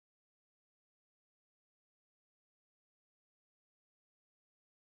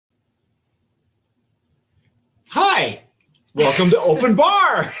Hi, welcome to Open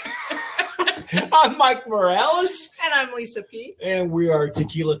Bar. I'm Mike Morales. And I'm Lisa P. And we are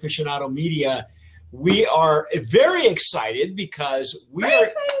Tequila Aficionado Media. We are very excited because we are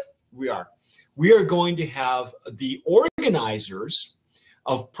going to have the organizers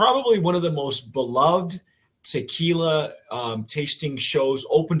of probably one of the most beloved tequila tasting shows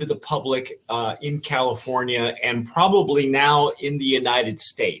open to the public in California and probably now in the United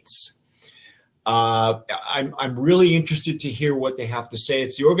States. I'm really interested to hear what they have to say.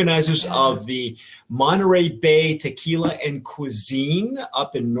 It's the organizers of the Monterey Bay Tequila and Cuisine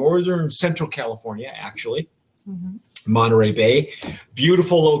up in northern central California, actually. Monterey Bay,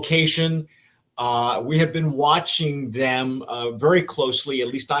 beautiful location. We have been watching them very closely, at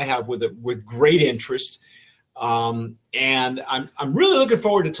least I have, with great interest. And I'm really looking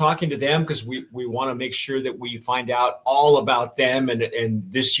forward to talking to them because we want to make sure that we find out all about them and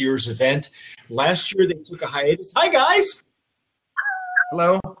this year's event. Last year they took a hiatus. Hi guys.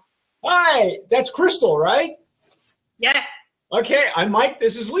 Hello. Hi, that's Crystal, right? Yes. Okay, I'm Mike.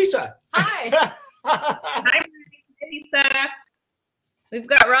 This is Lisa. Hi. Hi, Lisa. We've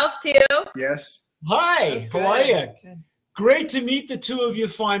got Ralph too. Yes. Hi. How are you? Good. Great to meet the two of you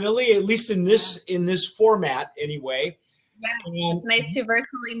finally, at least in this format anyway. Yeah, it's nice to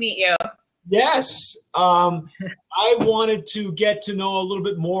virtually meet you. Yes. I wanted to get to know a little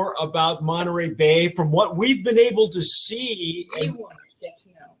bit more about Monterey Bay from what we've been able to see. I want to get to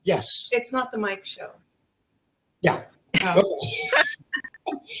know. Yes. It's not the Mike show. Yeah.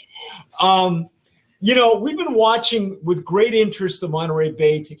 You know, we've been watching with great interest the Monterey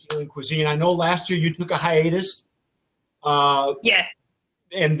Bay Tequila and Cuisine. I know last year you took a hiatus. Yes.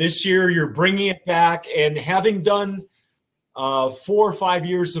 And this year you're bringing it back, and having done 4 or 5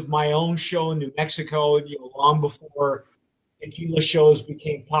 years of my own show in New Mexico, long before tequila shows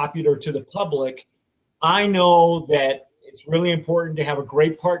became popular to the public, I know that it's really important to have a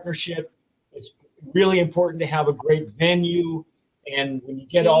great partnership. It's really important to have a great venue, and when you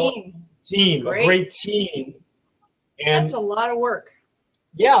get a great team, and that's a lot of work.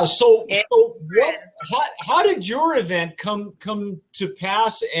 Yeah. So how did your event come to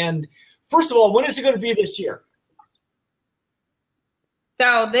pass? And first of all, when is it going to be this year?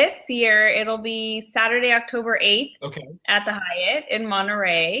 So this year it'll be Saturday, October 8th. Okay. At the Hyatt in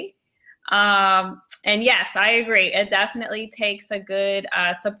Monterey. And yes, I agree. It definitely takes a good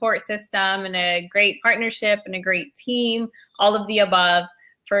support system and a great partnership and a great team, all of the above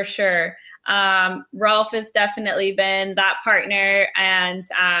for sure. Rolf has definitely been that partner, and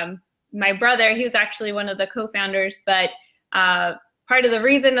my brother, he was actually one of the co-founders, but part of the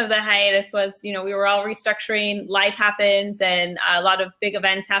reason of the hiatus was, we were all restructuring, life happens, and a lot of big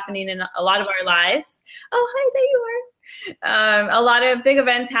events happening in a lot of our lives. Oh, hi, there you are. A lot of big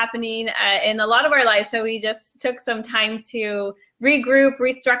events happening in a lot of our lives, so we just took some time to regroup,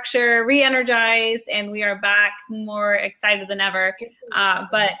 restructure, re-energize, and we are back more excited than ever.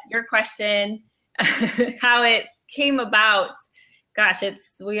 But your question, how it came about, gosh,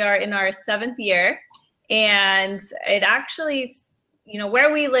 we are in our 7th year, and it actually,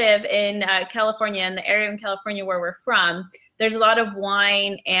 where we live in California, in the area in California where we're from, there's a lot of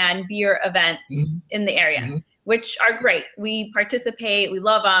wine and beer events in the area, which are great. We participate, we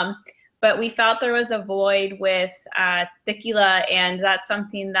love them. But we felt there was a void with tequila, and that's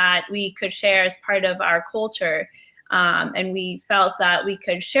something that we could share as part of our culture. And we felt that we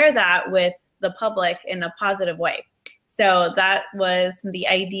could share that with the public in a positive way. So that was the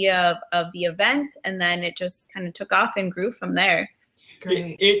idea of the event, and then it just kind of took off and grew from there.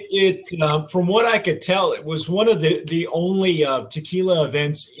 Great. It from what I could tell, it was one of the only tequila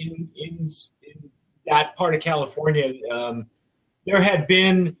events in that part of California. There had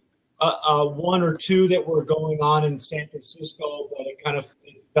been 1 or 2 that were going on in San Francisco, but it kind of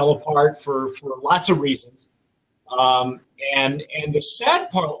fell apart for lots of reasons. And the sad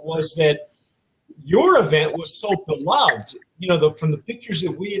part was that your event was so beloved. From the pictures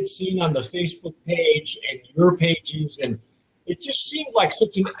that we had seen on the Facebook page and your pages, and it just seemed like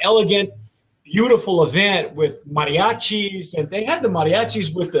such an elegant, beautiful event with mariachis, and they had the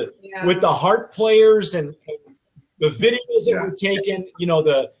mariachis with the harp players and the videos that were taken.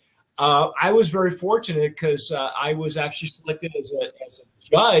 I was very fortunate because I was actually selected as a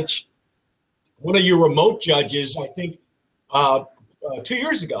judge, one of your remote judges, I think 2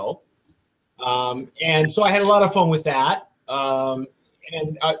 years ago. And so I had a lot of fun with that.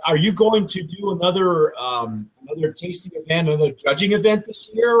 And are you going to do another tasting event, another judging event this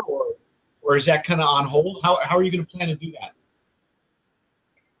year, or is that kind of on hold? How are you going to plan to do that?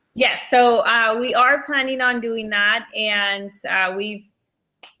 Yes, so we are planning on doing that, and we've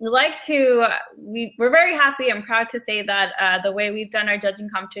we'd like to, we're very happy and proud to say that the way we've done our judging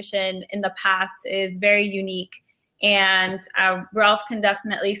competition in the past is very unique. And Ralph can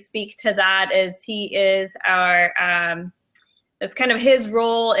definitely speak to that, as he is our, that's kind of his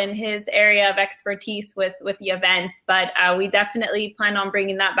role in his area of expertise with the events. But we definitely plan on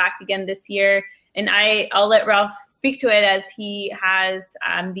bringing that back again this year. And I'll let Ralph speak to it, as he has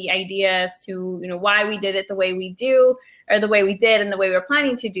the idea as to, you know, why we did it the way we do, or the way we did, and the way we're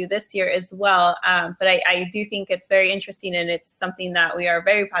planning to do this year as well. But I do think it's very interesting, and it's something that we are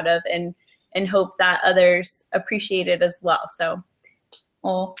very proud of, and hope that others appreciate it as well. So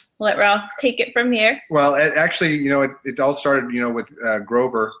we'll let Ralph take it from here. Well, actually, you know, it all started, you know, with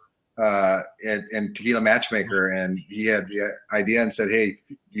Grover and Tequila Matchmaker, and he had the idea and said, "Hey,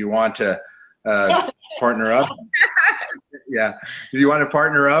 do you want to partner up?" Yeah, do you want to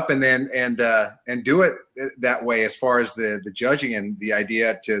partner up and then and do it that way, as far as the judging, and the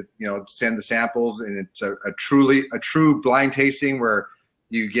idea to, you know, send the samples, and it's a true blind tasting where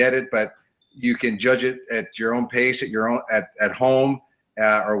you get it, but you can judge it at your own pace, at your own at home,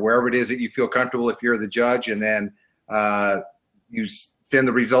 or wherever it is that you feel comfortable if you're the judge, and then you send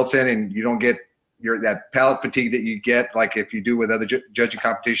the results in, and you don't get that palate fatigue that you get like if you do with other judging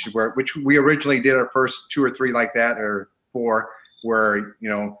competitions, which we originally did our first 2 or 3 like that, or 4, where, you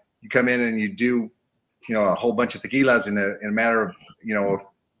know, you come in and you do, you know, a whole bunch of tequilas in a matter of, you know,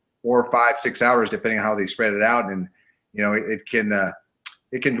 4, 5, 6 hours, depending on how they spread it out, and, you know, it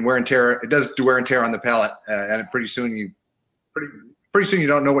can wear and tear. It does do wear and tear on the palate, and pretty soon you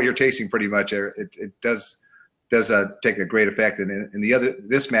don't know what you're tasting. Pretty much, it does take a great effect. And in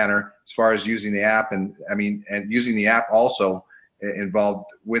this manner, as far as using the app, and using the app also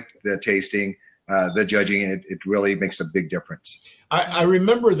involved with the tasting, the judging, it really makes a big difference. I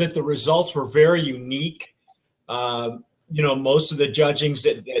remember that the results were very unique. You know, most of the judgings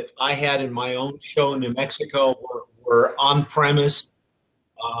that I had in my own show in New Mexico were on premise.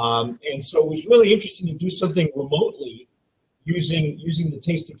 And so it was really interesting to do something remotely using the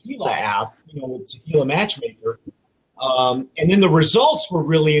Taste Tequila app, you know, with Tequila Matchmaker. And then the results were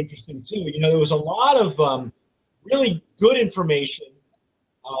really interesting too. You know, there was a lot of really good information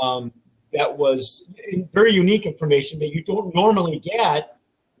that was very unique information that you don't normally get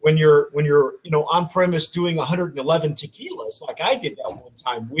when you're you know, on premise doing 111 tequilas like I did that one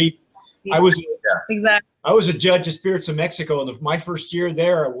time. I was a judge of Spirits of Mexico, and my first year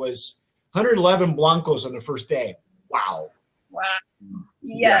there was 111 blancos on the first day. Wow.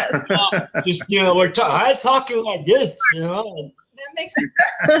 Yes. Just, you know, I'm talking like this, you know. That makes me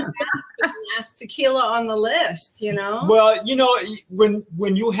last tequila on the list, you know. Well, you know,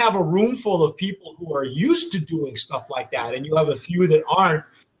 when you have a room full of people who are used to doing stuff like that, and you have a few that aren't,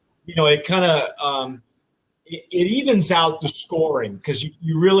 you know, it kind of it evens out the scoring, because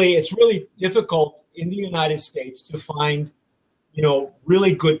it's really difficult in the United States to find, you know,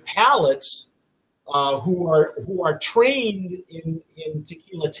 really good palates who are trained in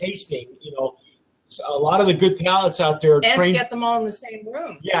tequila tasting. You know, so a lot of the good palates out there are trained to get them all in the same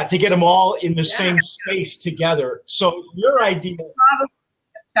room. Yeah, to get them all in the same space together. So your idea,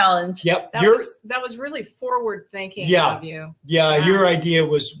 challenge. Yep, that was really forward thinking of you. Yeah, your idea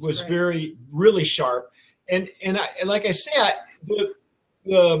was really sharp. And like I say,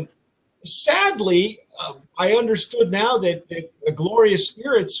 sadly, I understood now that the Glorious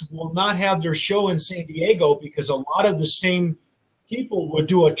Spirits will not have their show in San Diego, because a lot of the same people would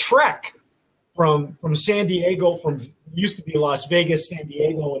do a trek from San Diego, used to be Las Vegas, San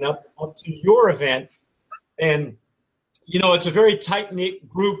Diego, and up to your event. And, you know, it's a very tight-knit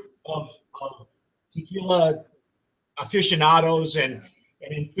group of tequila aficionados and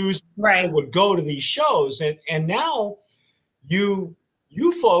enthusiasts that would go to these shows. And now you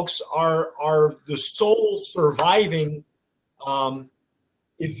folks are the sole surviving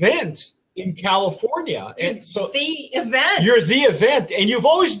event in California. And so the event. You're the event, and you've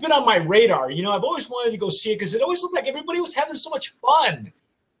always been on my radar. You know, I've always wanted to go see it, because it always looked like everybody was having so much fun.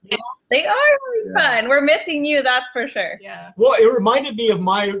 You know? They are really fun. We're missing you, that's for sure. Yeah. Well, it reminded me of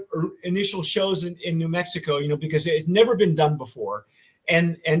my initial shows in New Mexico, you know, because it had never been done before.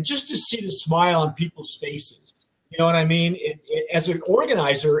 And just to see the smile on people's faces, you know what I mean? As an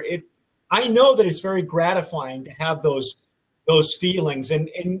organizer, I know that it's very gratifying to have those feelings, and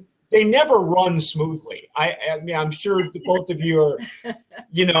they never run smoothly. I mean, I'm sure both of you are,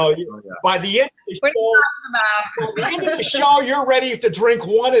 you know, by the end of the show, you're ready to drink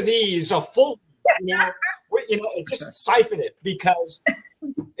one of these, a full, you know, just siphon it, because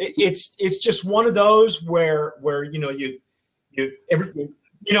it's just one of those where you know you're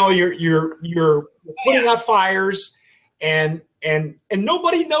putting out fires, and and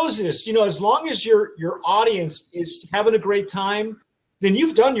nobody knows this. You know, as long as your audience is having a great time, then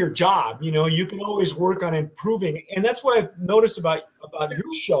you've done your job. You know, you can always work on improving, and that's what I've noticed about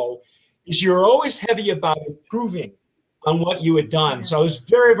your show is you're always heavy about improving on what you had done. So I was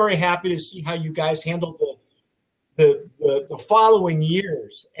very, very happy to see how you guys handled the following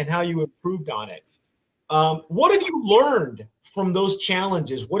years and how you improved on it. What have you learned from those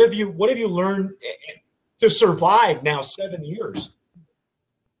challenges? What have you learned to survive now 7 years?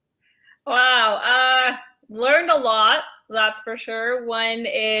 Wow, learned a lot, that's for sure. One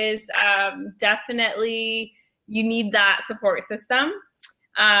is definitely you need that support system,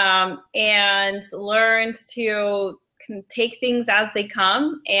 and learned to take things as they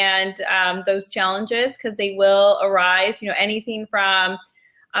come, and those challenges, because they will arise. You know, anything from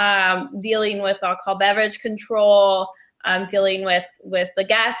dealing with, I'll call, beverage control, dealing with the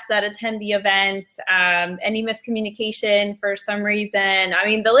guests that attend the event, any miscommunication for some reason. I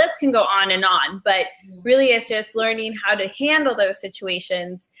mean, the list can go on, but really it's just learning how to handle those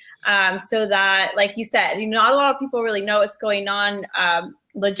situations, so that, like you said, not a lot of people really know what's going on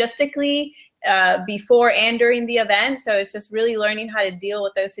logistically before and during the event. So it's just really learning how to deal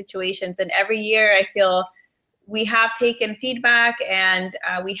with those situations. And every year I feel we have taken feedback, and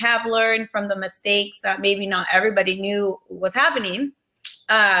we have learned from the mistakes that maybe not everybody knew was happening,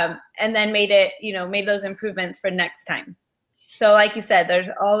 and then made those improvements for next time. So like you said, there's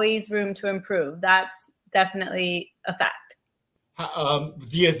always room to improve. That's definitely a fact.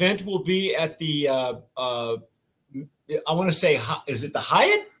 The event will be at the, I want to say, is it the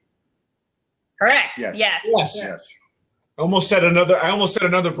Hyatt? Correct. Yes. Yes. Yes. Yes. I almost said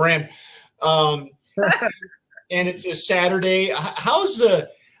another brand. And it's a Saturday. How's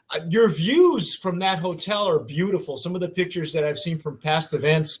your views from that hotel are beautiful. Some of the pictures that I've seen from past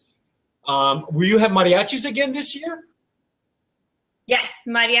events. Will you have mariachis again this year? Yes,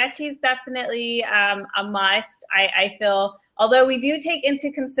 mariachi is definitely a must. I feel, although we do take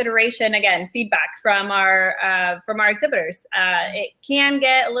into consideration, again, feedback from our exhibitors. It can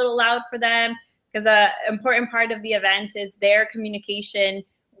get a little loud for them, because an important part of the event is their communication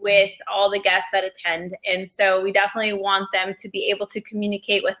with all the guests that attend. And so we definitely want them to be able to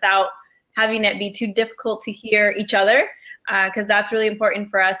communicate without having it be too difficult to hear each other, because that's really important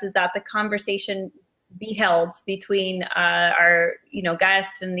for us, is that the conversation be held between our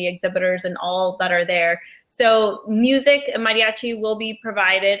guests and the exhibitors and all that are there. So music and mariachi will be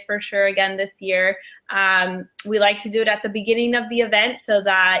provided for sure again this year. We like to do it at the beginning of the event, so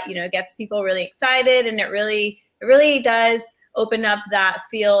that it gets people really excited, and it really does open up that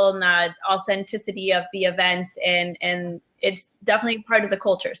feel and that authenticity of the event, and it's definitely part of the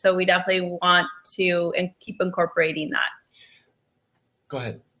culture. So we definitely want to keep incorporating that. Go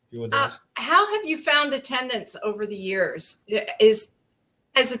ahead. You want to ask? How have you found attendance over the years?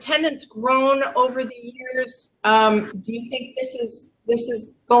 Has attendance grown over the years? Do you think this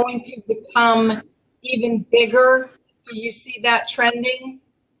is going to become even bigger? Do you see that trending?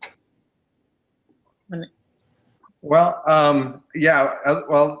 Well, yeah.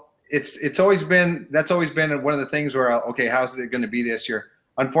 Well, that's always been one of the things where, okay, how's it going to be this year?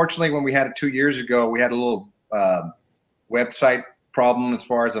 Unfortunately, when we had it 2 years ago, we had a little website problem as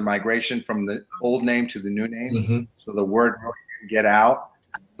far as the migration from the old name to the new name. Mm-hmm. So the word really didn't get out.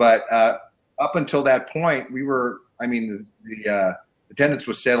 But up until that point, the attendance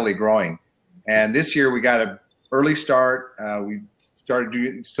was steadily growing. And this year we got an early start. We started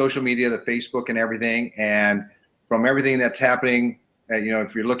doing social media, the Facebook and everything. And from everything that's happening,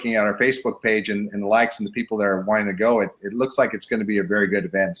 if you're looking at our Facebook page and the likes and the people that are wanting to go, it looks like it's going to be a very good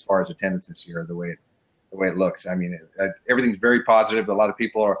event as far as attendance this year, the way it looks. I mean, everything's very positive. A lot of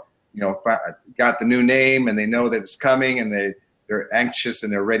people are, got the new name, and they know that it's coming, and they're anxious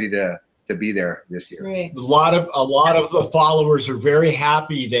and they're ready to be there this year. Right. A lot of the followers are very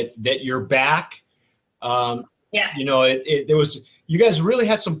happy that you're back. Yes. You guys really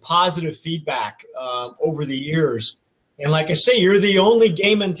had some positive feedback over the years. And like I say, you're the only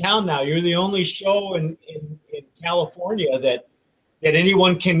game in town now. You're the only show in California that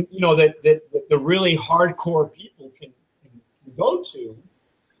anyone can, that the really hardcore people can go to.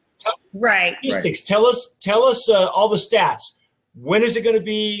 Right. Statistics. Tell us all the stats. When is it going to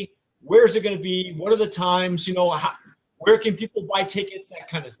be? Where is it going to be? What are the times? Where can people buy tickets? That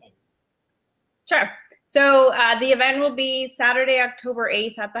kind of thing. Sure. So the event will be Saturday, October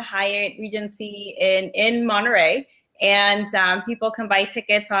 8th at the Hyatt Regency in Monterey. And people can buy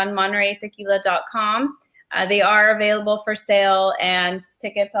tickets on MontereyTequila.com. They are available for sale, and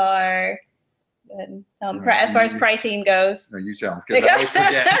tickets are Go ahead and tell them. As far as pricing goes. No, you tell them, because I always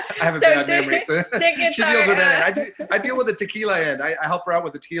forget. I have a bad memory. So tickets she deals with that end. I deal with the tequila end. I help her out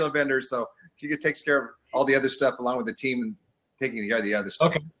with the tequila vendors, so she takes care of all the other stuff along with the team and taking care of the other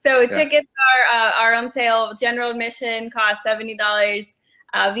stuff. Okay. So tickets are on sale. General admission costs $70.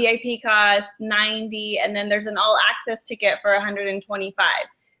 VIP costs $90, and then there's an all access ticket for $125.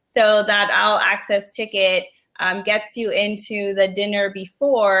 So that all access ticket gets you into the dinner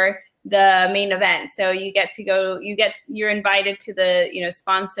before the main event. So you get to go. You're invited to the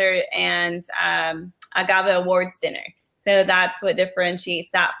sponsor and Agave Awards dinner. So that's what differentiates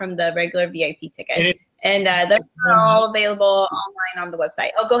that from the regular VIP ticket. And those are all available online on the website.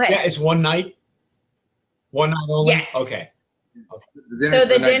 Oh, go ahead. Yeah, it's one night. One night only. Yes. Okay. So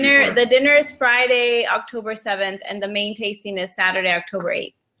the dinner is Friday, October 7th, and the main tasting is Saturday, October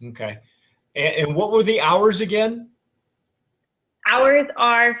 8th. Okay. And what were the hours again? Hours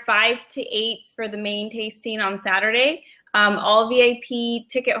are 5 to 8 for the main tasting on Saturday. All VIP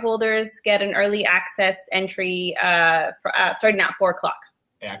ticket holders get an early access entry starting at 4 o'clock.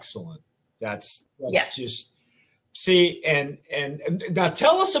 Excellent. That's yes. Just see, and now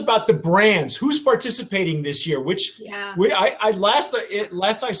tell us about the brands. Who's participating this year? Last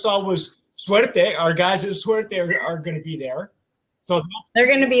I saw was Suerte. Our guys at Suerte are going to be there. So they're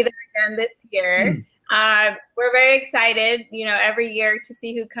going to be there again this year. We're very excited, every year to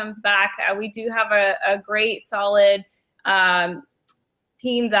see who comes back. We do have a great, solid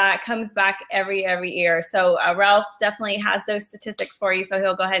team that comes back every year. So Ralph definitely has those statistics for you, so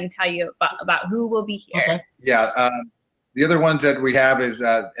he'll go ahead and tell you about who will be here. Okay. Yeah, the other ones that we have is,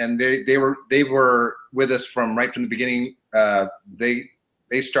 and they were with us right from the beginning. They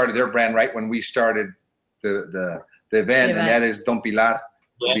started their brand right when we started the event, and that is Don Pilar.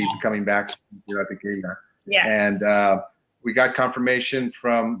 Will be coming back here at the Tequila. Yeah. And we've had confirmation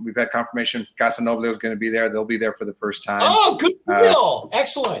Casa Noble is going to be there. They'll be there for the first time. Oh, good deal.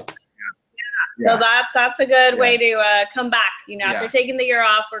 Excellent. Yeah. So that's a good way to come back. After taking the year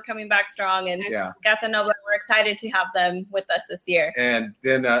off, we're coming back strong. And Casa Noble, we're excited to have them with us this year. And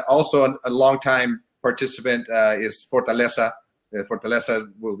then also a longtime participant is Fortaleza.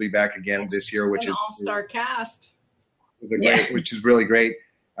 Fortaleza will be back again this year, which is all-star cast. Which is really great.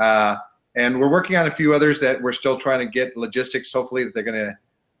 And we're working on a few others that we're still trying to get logistics. Hopefully that they're going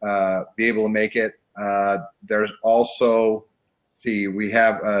to be able to make it. There's also, we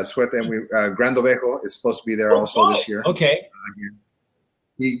have Suerte, and Gran Dovejo is supposed to be there also this year. Okay.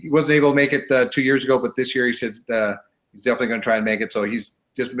 He wasn't able to make it 2 years ago, but this year he said he's definitely going to try and make it. So he's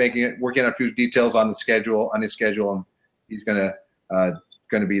just working on a few details on his schedule, and he's going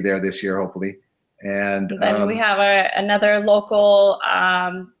to be there this year, hopefully. And then we have another local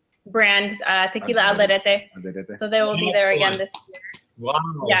brand, Tequila Alderete. So they will be there again this year. Wow.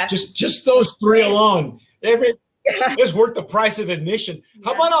 Yeah. Just those three alone. It's worth the price of admission.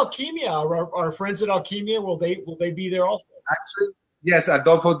 How about Alquimia? Our friends at Alquimia, will they be there also? Actually, yes.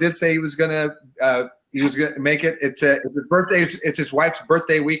 Adolfo did say he was gonna make it. It's his birthday. It's his wife's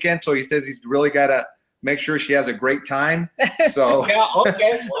birthday weekend, so he says he's really gotta make sure she has a great time. So yeah,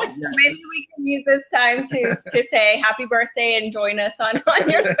 okay. Well, maybe we can use this time to say happy birthday and join us on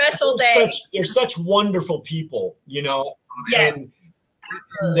your special day. They're such wonderful people, Yeah. And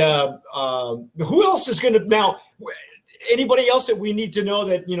who else is going to now? Anybody else that we need to know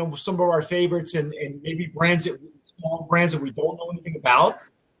that some of our favorites and maybe small brands that we don't know anything about?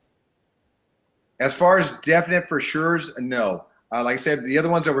 As far as definite for sure's, no. Like I said, the other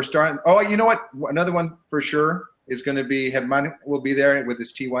ones that we're starting. Oh, you know what? Another one for sure is going to be Herman will be there with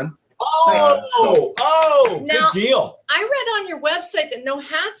his T1. Good deal. I read on your website that no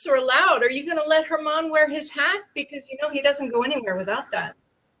hats are allowed. Are you going to let Herman wear his hat? Because he doesn't go anywhere without that.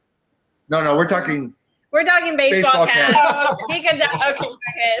 No, we're talking baseball caps. He can okay, go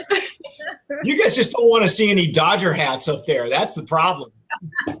ahead. You guys just don't want to see any Dodger hats up there. That's the problem.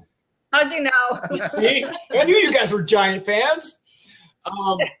 How'd you know? See, I knew you guys were Giant fans.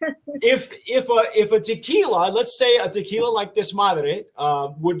 If a tequila, let's say a tequila like Desmadre,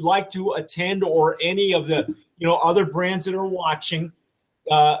 would like to attend, or any of the other brands that are watching,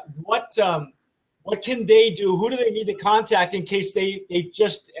 what can they do? Who do they need to contact in case they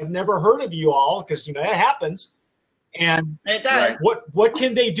just have never heard of you all? Because that happens. And it does. What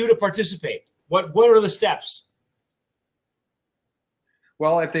can they do to participate? What are the steps?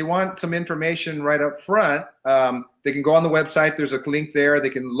 Well, if they want some information right up front, they can go on the website. There's a link there.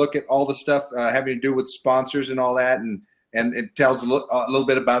 They can look at all the stuff having to do with sponsors and all that, and it tells a little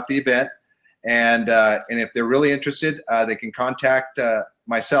bit about the event. And if they're really interested, they can contact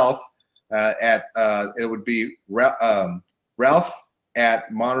myself at it would be Ralph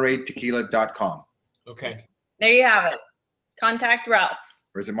ralph@montereytequila.com. Okay. There you have it. Contact Ralph.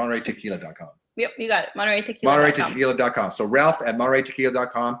 Or is it montereytequila.com? Yep, you got it. MontereyTequila.com. montereytequila.com. So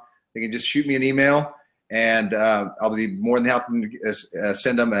ralph@montereytequila.com. You can just shoot me an email, and I'll be more than happy to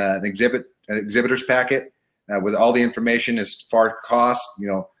send them an exhibitor's packet with all the information as far as cost,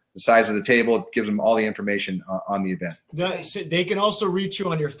 the size of the table. It gives them all the information on the event. Now, so they can also reach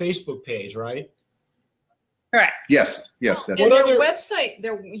you on your Facebook page, right? Correct. Yes. That's And What their other- website,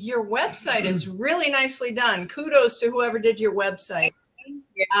 your website is really nicely done. Kudos to whoever did your website.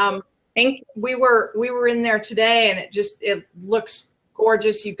 Thank you. We were in there today, and it looks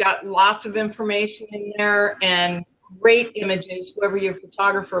gorgeous. You've got lots of information in there and great images. Whoever your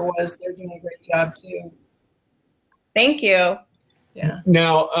photographer was, they're doing a great job too. Thank you. Yeah.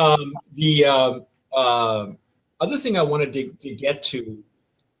 Now, the other thing I wanted to get to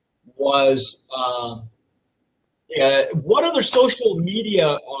was what other social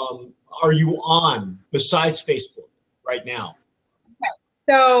media are you on besides Facebook right now?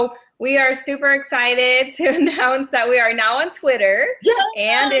 So we are super excited to announce that we are now on Twitter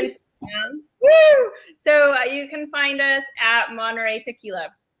and Instagram. Woo! So you can find us at Monterey Tequila.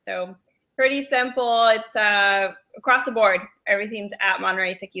 So pretty simple. It's across the board. Everything's at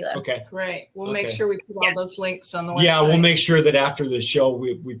Monterey Tequila. Okay. Great. We'll make Okay. sure we put all those links on the website. Yeah, we'll make sure that after the show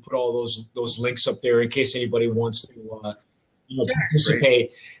we put all those links up there in case anybody wants to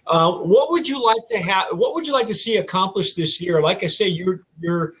participate. What would you like to have? What would you like to see accomplished this year? Like I say,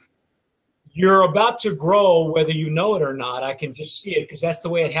 you're about to grow, whether you know it or not. I can just see it because that's the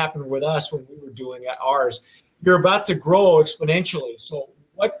way it happened with us when we were doing ours. You're about to grow exponentially. So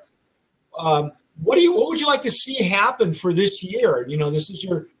what would you like to see happen for this year? This is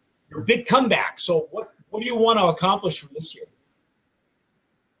your big comeback. So what do you want to accomplish for this year?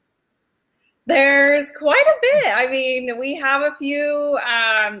 There's quite a bit. I mean, we have a few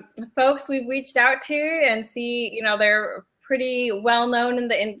folks we've reached out to and see, they're pretty well known in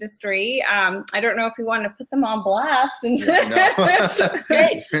the industry. I don't know if we want to put them on blast and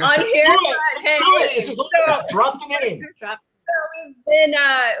Hey, on here. This is drop the name.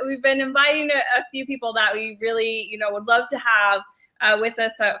 We've been inviting a few people that we really, would love to have with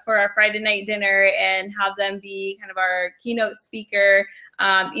us for our Friday night dinner and have them be kind of our keynote speaker,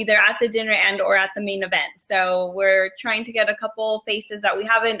 either at the dinner and or at the main event. So we're trying to get a couple faces that we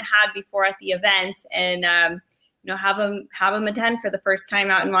haven't had before at the event and have them attend for the first time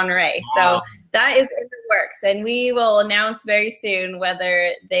out in Monterey. Wow. So that is in the works, and we will announce very soon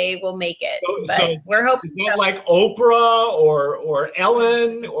whether they will make it. So we're hoping. Is that like Oprah or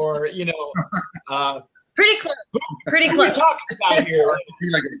Ellen or Pretty close. Pretty what are we close. talking about here?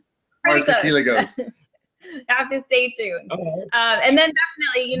 As tequila goes. Have to stay tuned. Okay. And then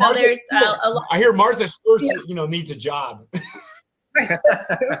definitely, Martha there's Stewart. a lot. I hear Martha Stewart, needs a job.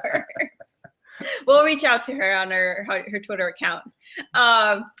 We'll reach out to her on her Twitter account.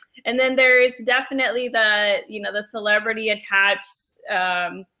 And then there's definitely the celebrity attached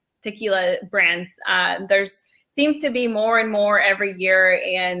tequila brands. There's seems to be more and more every year.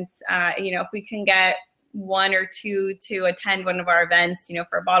 And, if we can get one or two to attend one of our events,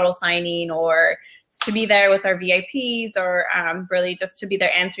 for a bottle signing or to be there with our VIPs or really just to be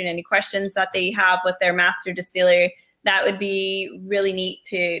there answering any questions that they have with their master distiller, that would be really neat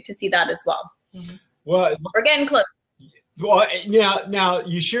to see that as well. Mm-hmm. Well, We're getting close. Well, now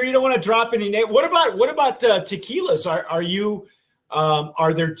you sure you don't want to drop any name? What about tequilas?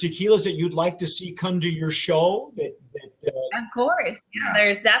 Are there tequilas that you'd like to see come to your show? Of course, yeah.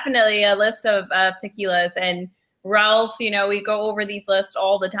 There's definitely a list of tequilas, and Ralph, we go over these lists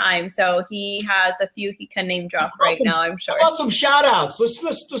all the time, so he has a few he can name drop right now. I'm sure. How about some shout outs?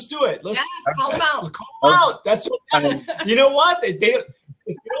 Let's do it. Let's call them out. call them out. That's you know what they if they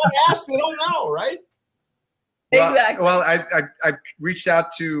don't ask, they don't know, right? Exactly. Well, I've reached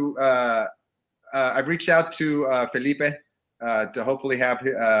out to Felipe to hopefully have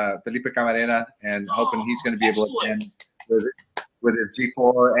Felipe Camarena, and hoping he's going to be able to attend with his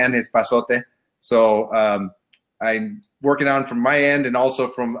G4 and his Pasote. So I'm working on from my end, and also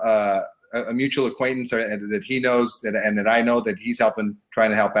from a mutual acquaintance that he knows and that I know that he's trying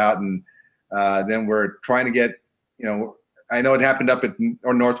to help out, and then we're trying to get, I know it happened up at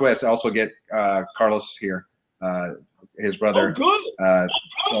Northwest. Also get Carlos here, his brother. Oh, good.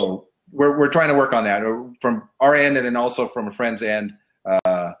 So we're trying to work on that from our end, and then also from a friend's end,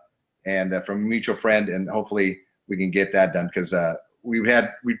 and from a mutual friend, and hopefully we can get that done, because we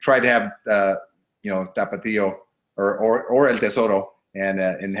tried to have Tapatio or El Tesoro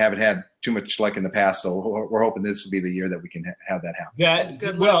and haven't had too much luck in the past. So we're hoping this will be the year that we can have that happen.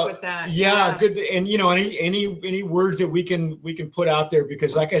 Good well, luck with that. yeah, good. And you know, any words that we can put out there,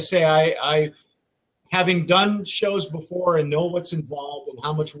 because like I say, I having done shows before and know what's involved and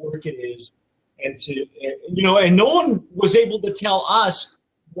how much work it is, and and no one was able to tell us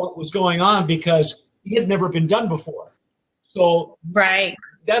what was going on because it had never been done before. So Right.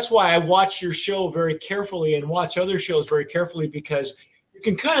 that's why I watch your show very carefully and watch other shows very carefully, because you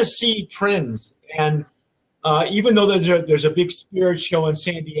can kind of see trends. And even though there's a big spirit show in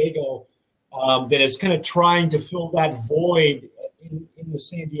San Diego that is kind of trying to fill that void in the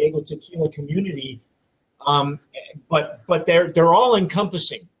San Diego tequila community, but they're all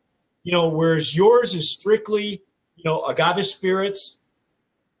encompassing, whereas yours is strictly, agave spirits.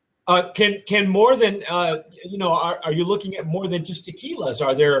 Can more than are you looking at more than just tequilas?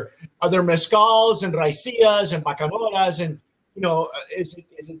 Are there mezcals and raicillas and bacamoras, and is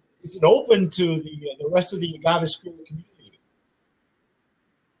it open to the rest of the agave spirit community?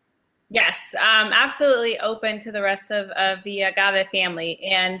 Yes, absolutely open to the rest of the agave family.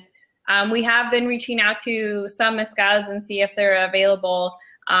 And we have been reaching out to some mezcals and see if they're available.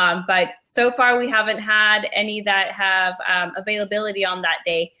 But so far we haven't had any that have availability on that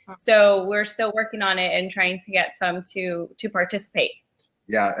day. So we're still working on it and trying to get some to participate.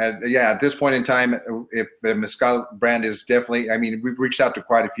 Yeah, at this point in time, if the mezcal brand is definitely, I mean, we've reached out to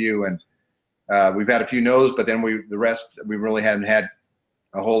quite a few, and we've had a few no's, but then the rest we really haven't had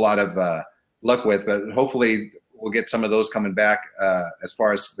a whole lot of luck with. But hopefully we'll get some of those coming back as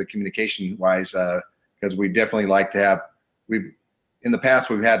far as the communication wise, because we definitely like to have, in the past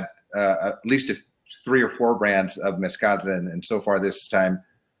we've had at least 3 or 4 brands of mezcals, and so far this time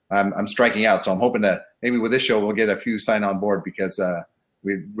I'm striking out. So I'm hoping that maybe with this show we'll get a few sign on board, because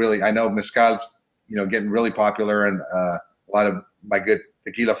I know mezcal's getting really popular, and a lot of my good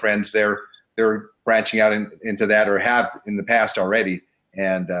tequila friends, they're branching out into that, or have in the past already,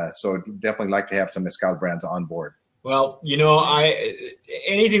 and so I'd definitely like to have some mezcal brands on board. Well,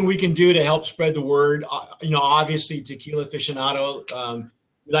 anything we can do to help spread the word. Obviously, Tequila Aficionado,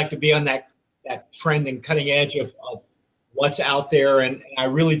 we like to be on that trend and cutting edge of what's out there, and I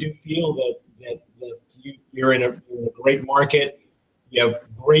really do feel that you're in a great market. You have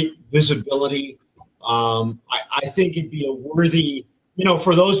great visibility. I think it'd be a worthy,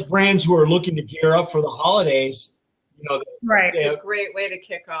 for those brands who are looking to gear up for the holidays. Right. It's a great way to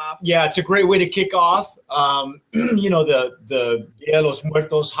kick off. Yeah, it's a great way to kick off. The Dia de los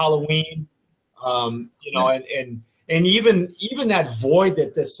Muertos, Halloween, and even that void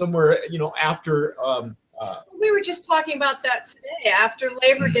that's somewhere, after. We were just talking about that today. After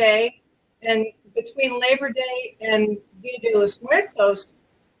Labor Day, and between Labor Day and Dia de los Muertos,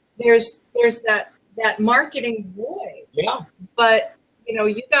 there's that marketing void. Yeah. But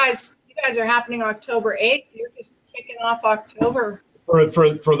you guys are happening October 8th. You're just kicking off October. For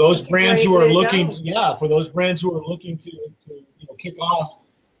those brands who are looking, go. For those brands who are looking to kick off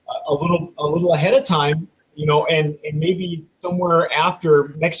a little ahead of time, and maybe somewhere after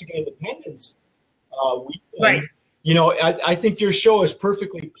Mexican Independence weekend. Right. I think your show is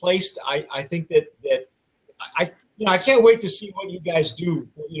perfectly placed. I think that I can't wait to see what you guys do,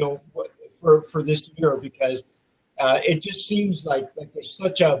 for this year, because it just seems like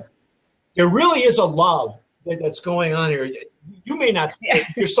there really is a love that's going on here. You may not see it,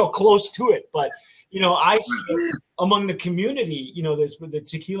 you're so close to it, but I see it among the community. There's the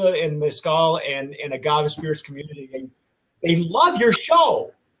tequila and mezcal and agave spirits community, and they love your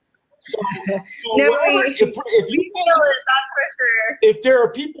show. So, if there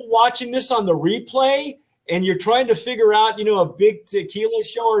are people watching this on the replay and you're trying to figure out, a big tequila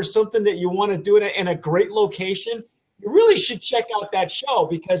show or something that you want to do in a great location, you really should check out that show,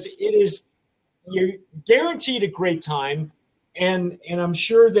 because you're guaranteed a great time. And I'm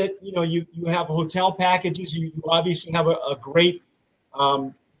sure that, you have hotel packages. You obviously have a great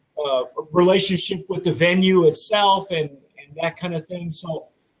relationship with the venue itself and that kind of thing. So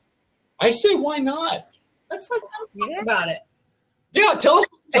I say, why not? Let's talk about it. Yeah, tell us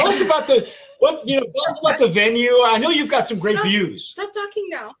about tell us about the venue. I know you've got some great views. Stop talking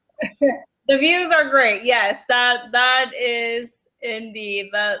now. The views are great. Yes, that is indeed,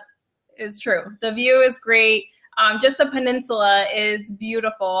 that is true. The view is great. Just the peninsula is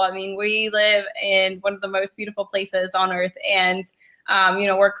beautiful. I mean, we live in one of the most beautiful places on earth, and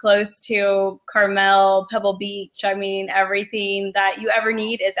we're close to Carmel, Pebble Beach. I mean, everything that you ever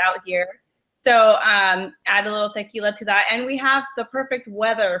need is out here. So add a little tequila to that, and we have the perfect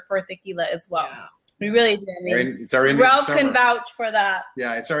weather for tequila as well. Yeah. We really do. I mean, it's our Indian Ralph summer. Can vouch for that.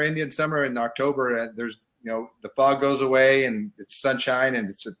 Yeah, it's our Indian summer in October. There's the fog goes away and it's sunshine and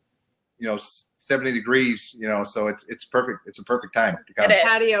it's 70 degrees, so it's perfect. It's a perfect time to come. It is.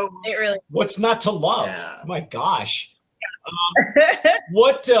 Patio. It really. What's not to love? Yeah. My gosh.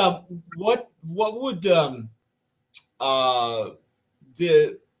 What would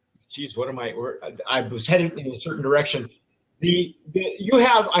I was headed in a certain direction.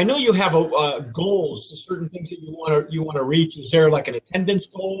 I know you have goals, certain things that you want to reach. Is there like an attendance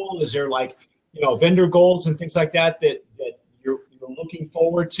goal? Is there like vendor goals and things like that you're looking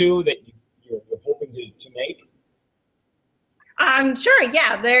forward to, that you're hoping to make? Sure.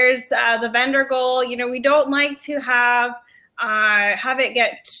 Yeah. There's the vendor goal. We don't like to have it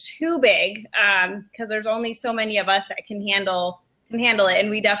get too big, because there's only so many of us that can handle it, and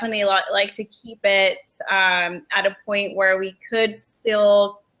we definitely like to keep it at a point where we could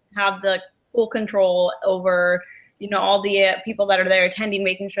still have the full control over all the people that are there attending,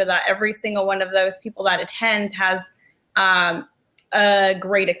 making sure that every single one of those people that attends has a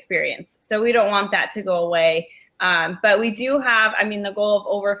great experience. So we don't want that to go away. But we do have, the goal of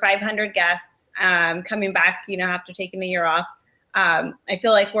over 500 guests coming back, after taking a year off. I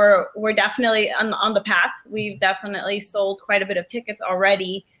feel like we're definitely on the path. We've definitely sold quite a bit of tickets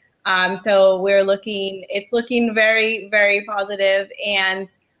already. So it's looking very, very positive. And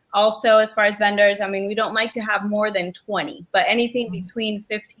also, as far as vendors, we don't like to have more than 20, but anything between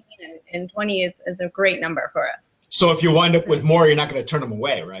 15 and 20 is a great number for us. So if you wind up with more, you're not going to turn them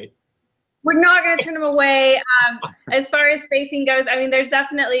away, right? We're not going to turn them away. As far as spacing goes, there's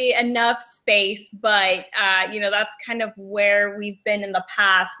definitely enough space, but that's kind of where we've been in the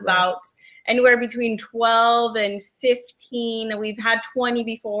past, about anywhere between 12 and 15. We've had 20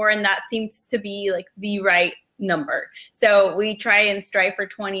 before, and that seems to be like the right number. So we try and strive for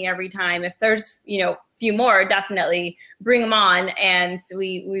 20 every time. If there's few more, definitely bring them on, and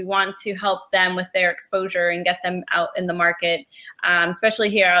we want to help them with their exposure and get them out in the market, especially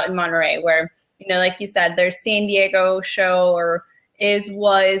here out in Monterey, where like you said, there's San Diego show there's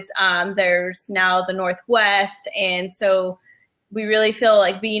now the Northwest, and so we really feel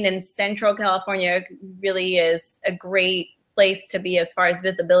like being in Central California really is a great place to be as far as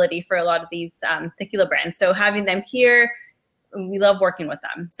visibility for a lot of these tequila brands. So having them here, we love working with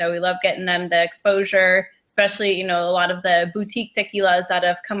them. So we love getting them the exposure, especially, a lot of the boutique tequilas that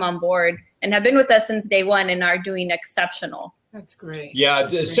have come on board and have been with us since day one and are doing exceptional. That's great. Yeah.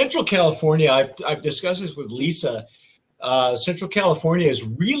 Central California, I've discussed this with Lisa. Central California is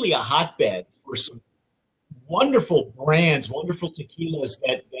really a hotbed for some wonderful brands, wonderful tequilas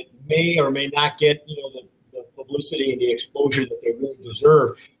that may or may not get, the publicity and the exposure that they really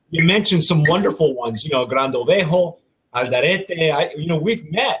deserve. You mentioned some wonderful ones, Gran Ovejo, Aldarete.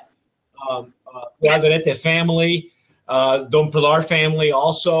 We've met the Aldarete family, Don Pilar family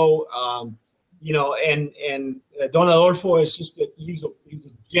also, and Don Adolfo is just he's a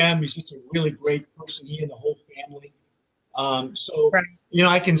gem. He's just a really great person. He and the whole family.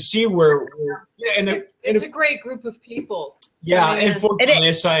 I can see where it's a great group of people. Yeah, and for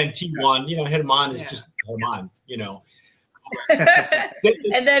Vanessa and T1, Herman is just Herman,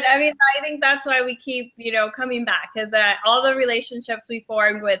 And then, I think that's why we keep, coming back, because all the relationships we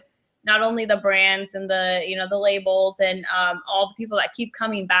formed with not only the brands and the, the labels and all the people that keep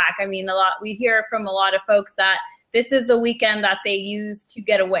coming back. We hear from a lot of folks that this is the weekend that they use to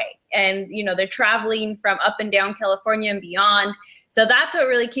get away, and, they're traveling from up and down California and beyond. So that's what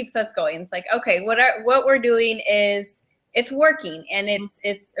really keeps us going. It's like, okay, what we're doing it's working, and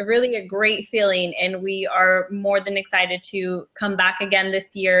it's really a great feeling, and we are more than excited to come back again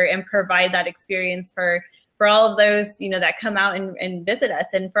this year and provide that experience for all of those that come out and visit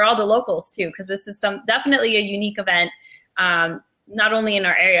us, and for all the locals too, because this is definitely a unique event, not only in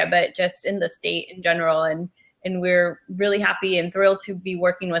our area but just in the state in general, and we're really happy and thrilled to be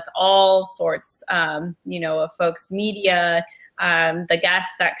working with all sorts of folks, media, the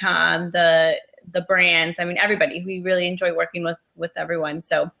guests that come, the brands, everybody. We really enjoy working with everyone.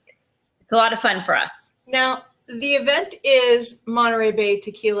 So it's a lot of fun for us. Now, the event is Monterey Bay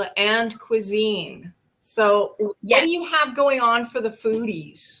Tequila and Cuisine. So what do you have going on for the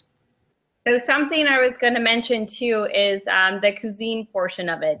foodies? So something I was going to mention too is the cuisine portion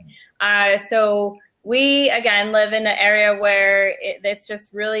of it. So we, again, live in an area where it's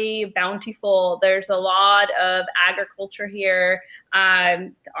just really bountiful. There's a lot of agriculture here.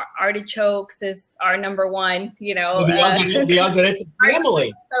 Artichokes is our number one, The Aldarete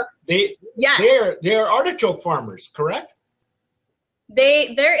family. They're artichoke farmers, correct?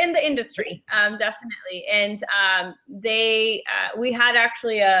 They're in the industry, definitely. And we had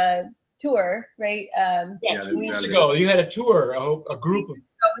actually a tour, right? Yes, 2 weeks ago, you had a tour, a group of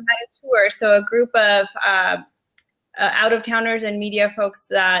we had a tour. So a group of out-of-towners and media folks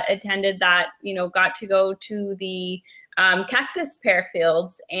that attended that, got to go to the cactus pear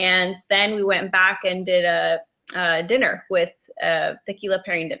fields, and then we went back and did a dinner with tequila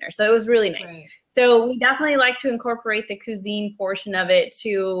pairing dinner. So it was really nice. Right. So we definitely like to incorporate the cuisine portion of it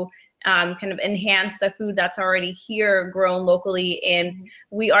to kind of enhance the food that's already here, grown locally. And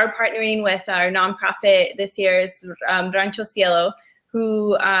we are partnering with our nonprofit this year is Rancho Cielo,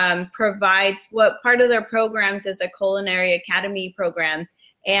 who provides what part of their programs is a culinary academy program.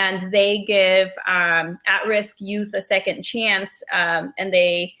 And they give at-risk youth a second chance, and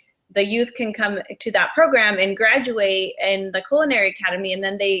the youth can come to that program and graduate in the culinary academy, and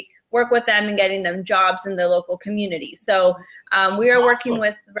then they work with them and getting them jobs in the local community. So we are working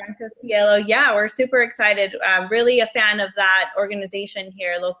with Rancho Cielo. Yeah, we're super excited. Really a fan of that organization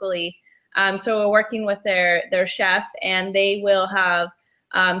here locally. So we're working with their chef, and they will have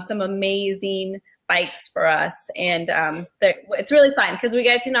some amazing bites for us. And it's really fun because we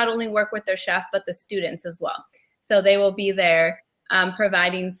get to not only work with their chef, but the students as well. So they will be there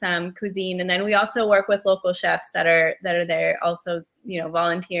providing some cuisine. And then we also work with local chefs that are there also,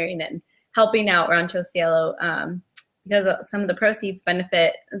 volunteering and helping out Rancho Cielo because some of the proceeds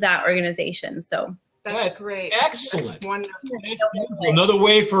benefit that organization. So that's great. Excellent. That's wonderful. That's beautiful. Another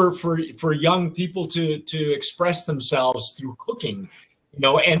way for young people to express themselves through cooking, and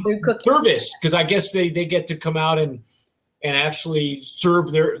service, because I guess they get to come out and actually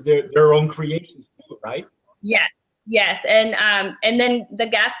serve their own creations too, right? Yes, and then the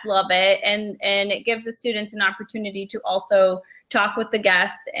guests love it, and it gives the students an opportunity to also talk with the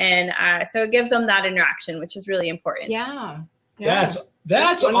guests, and so it gives them that interaction, which is really important. Yeah. That's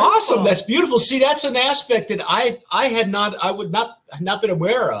awesome. That's beautiful. See, that's an aspect that I would not been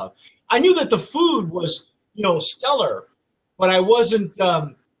aware of. I knew that the food was, stellar, but I wasn't,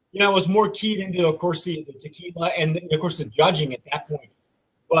 I was more keyed into, of course, the tequila and of course the judging at that point.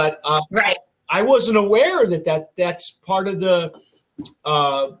 But right. I wasn't aware that's part of the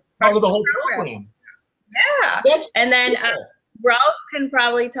whole program. Yeah. And then Ralph can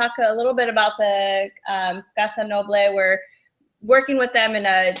probably talk a little bit about the Casa Noble. We're working with them in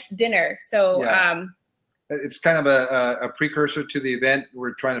a dinner. So it's kind of a precursor to the event.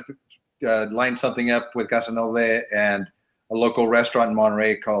 We're trying to line something up with Casa Noble and a local restaurant in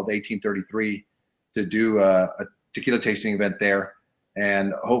Monterey called 1833 to do a tequila tasting event there,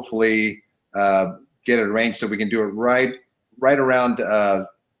 and hopefully get it arranged so we can do it right around the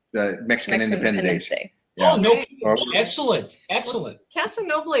Mexican Independence Day. Yeah. Oh, no. Excellent. Casa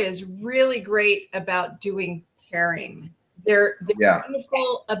Noble is really great about doing pairing. They're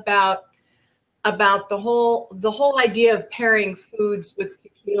wonderful about the whole idea of pairing foods with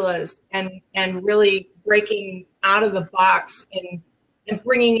tequilas and really breaking out of the box and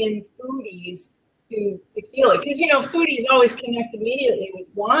bringing in foodies to tequila, because foodies always connect immediately with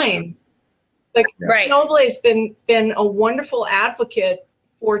wines. But right. Noble has been a wonderful advocate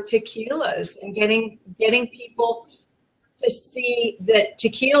for tequilas and getting people to see that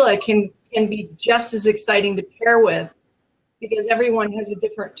tequila can be just as exciting to pair with, because everyone has a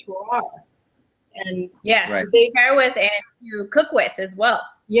different terroir. And they pair with and to cook with as well.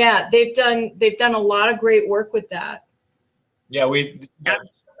 Yeah, they've done a lot of great work with that. Yeah,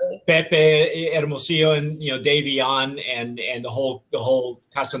 Pepe Hermosillo and Dave Ian and the whole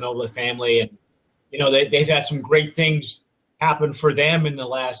Casa Noble family, and they've had some great things happen for them in the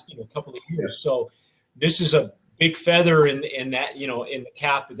last couple of years. So this is a big feather in that in the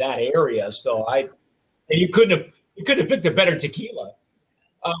cap of that area. So you couldn't have picked a better tequila.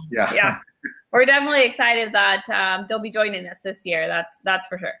 We're definitely excited that they'll be joining us this year. That's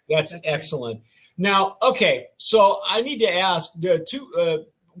for sure. That's excellent. Now, okay, so I need to ask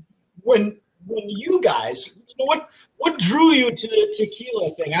when you guys, what drew you to the tequila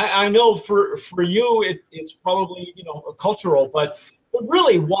thing? I know for you it's probably cultural, but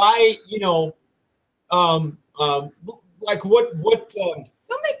really why like what varietal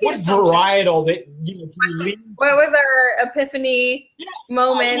that what was our epiphany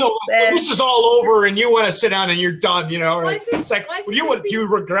moment? This is all over and you want to sit down and you're done. It's like, do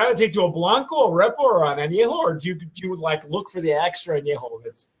you gravitate to a blanco, a repo, or an añejo, or do you like look for the extra añejo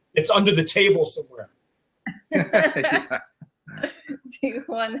it's under the table somewhere? Do you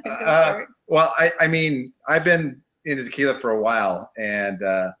want to go first? Well, I mean, I've been into tequila for a while, and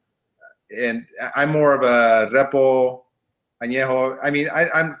I'm more of a repo, añejo. I mean,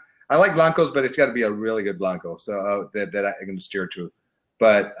 I like blancos, but it's got to be a really good blanco, so that I can steer to.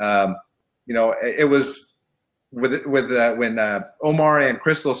 But it was with when Omar and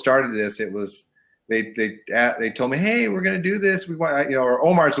Crystal started this. It was they told me, hey, we're gonna do this. We want, you know, or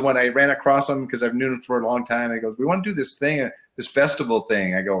Omar's the one I ran across him because I've known him for a long time. He goes, we want to do this thing, this festival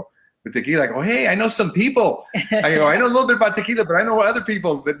thing. I go, with tequila. I go, hey, I know some people. I go, I know a little bit about tequila, but I know other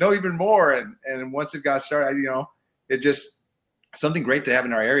people that know even more. And once it got started, you know, it just something great to have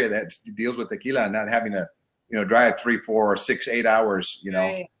in our area that deals with tequila and not having to, you know, drive 3, 4, 6, 8 hours, you know,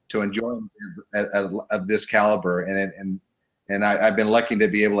 Right. to enjoy of this caliber. And I've been lucky to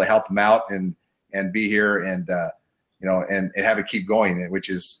be able to help them out and be here and you know, and have it keep going, which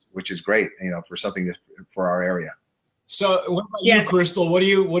is great, you know, for something for our area. So what about Yes. you, Crystal? What do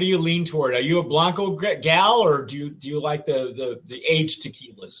you lean toward? Are you a Blanco gal, or do you like the aged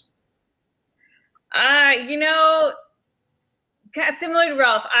tequilas? You know, similar to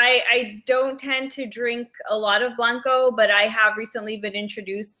Ralph, I don't tend to drink a lot of Blanco, but I have recently been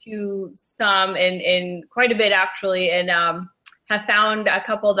introduced to some and quite a bit actually, and have found a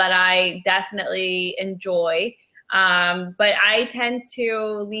couple that I definitely enjoy. But I tend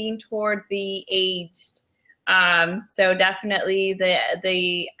to lean toward the aged. So definitely the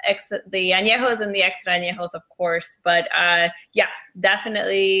añejos and the extra añejos, of course. But yes,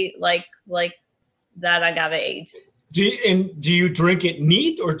 definitely like that agave aged. Do you drink it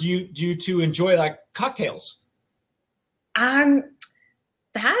neat, or do you to enjoy like cocktails?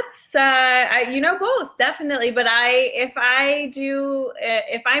 That's you know, both definitely. But if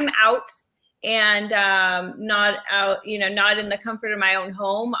I'm out and not out, you know, not in the comfort of my own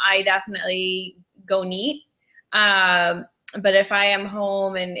home, I definitely go neat. But if I am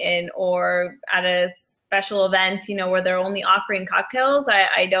home and or at a special event, you know, where they're only offering cocktails,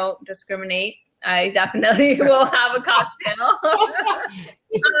 I don't discriminate. I definitely will have a cocktail. But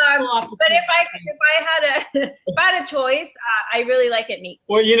if I had a choice, I really like it neat.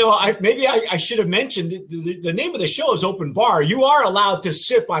 Well, you know, I should have mentioned the name of the show is Open Bar. You are allowed to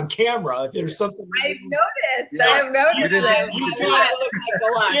sip on camera if there's something. I've noticed. Yeah, I've noticed. you did that. that. You It looks like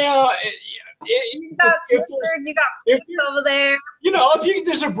a lot. Yeah. You got sisters, you got kids over there. You know, if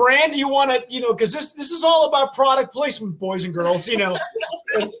there's a brand you want to, you know, because this is all about product placement, boys and girls. You know,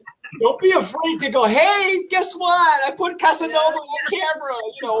 don't be afraid to go. Hey, guess what? I put Casanova on camera.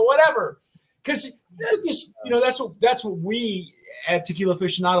 You know, whatever. Because you know, that's what we at Tequila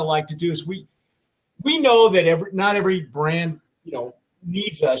Aficionado like to do is we know that not every brand, you know,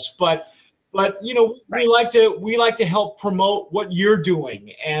 needs us, but you know, we like to help promote what you're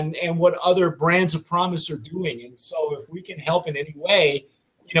doing and what other brands of promise are doing. And so if we can help in any way,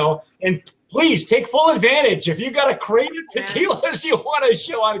 you know, and please take full advantage. If you got a crate of tequilas you want to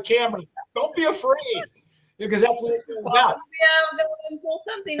show on camera, don't be afraid, because that's what it's all about. Yeah, I'm going to pull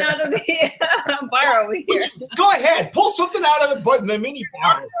something out of the bar over here. Go ahead, pull something out of the mini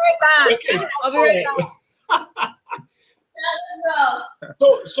bar. Okay. I'll be right back.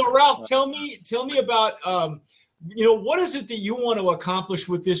 So Ralph, tell me about you know, what is it that you want to accomplish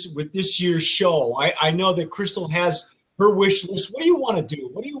with this year's show? I know that Crystal has her wish list. What do you want to do?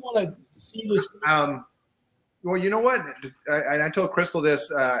 What do you want to see this? Well, you know what? I told Crystal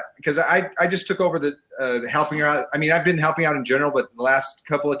this because I just took over the helping her out. I mean, I've been helping out in general, but the last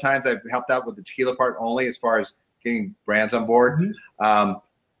couple of times I've helped out with the tequila part only, as far as getting brands on board. Mm-hmm.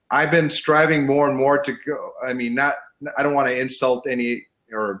 I've been striving more and more to go. I mean, I don't want to insult any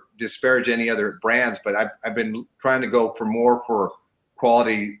or disparage any other brands, but I've been trying to go for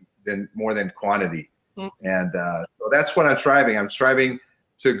quality more than quantity. Mm-hmm. And so that's what I'm striving. I'm striving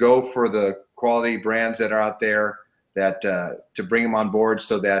to go for the quality brands that are out there, that to bring them on board,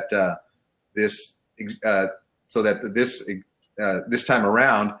 so that this time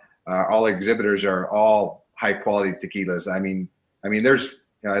around, all exhibitors are all high quality tequilas. I mean, there's,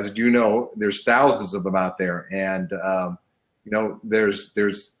 you know, as you know, there's thousands of them out there, and you know, there's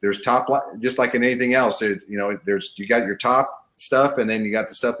top, just like in anything else. You know, you got your top stuff, and then you got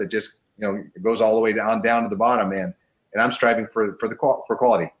the stuff that just, you know, it goes all the way down to the bottom, and I'm striving for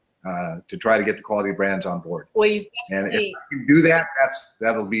quality. To try to get the quality brands on board. Well, you've and if I can do that,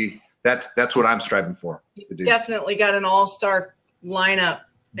 that's what I'm striving for to do. Definitely got an all-star lineup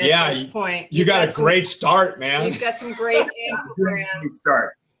at this point. You got a great start, man. You've got some great brands.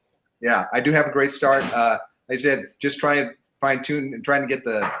 Start. Yeah, I do have a great start. I said just trying to fine tune and trying to get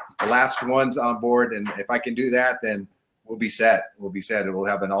the last ones on board, and if I can do that, then we'll be set. We'll be set. We'll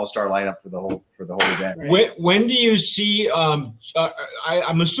have an all-star lineup for the whole event. When do you see?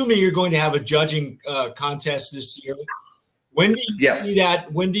 I'm assuming you're going to have a judging contest this year. When do you see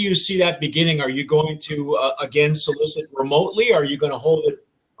that? When do you see that beginning? Are you going to again solicit remotely? Are you going to hold it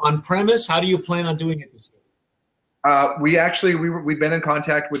on premise? How do you plan on doing it this year? We've been in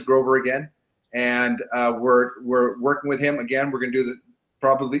contact with Grover again, and we're working with him again. We're going to do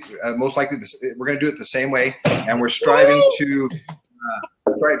probably most likely we're going to do it the same way, and we're striving to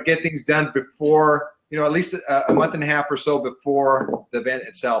try to get things done before, at least a month and a half or so before the event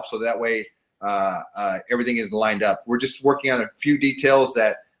itself, so that way everything is lined up. We're just working on a few details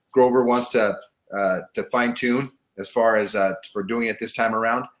that Grover wants to fine tune as far as for doing it this time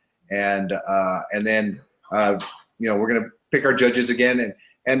around, and then we're going to pick our judges again,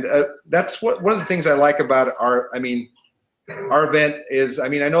 and that's one of the things I like about our event is, I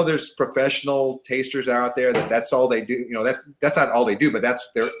know there's professional tasters out there that's all they do. That's not all they do, but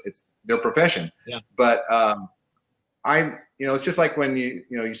it's their profession. Yeah. But it's just like when you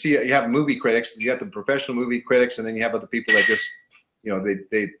have movie critics, you have the professional movie critics, and then you have other people that just,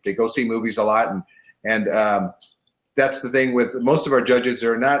 they go see movies a lot, and that's the thing with most of our judges.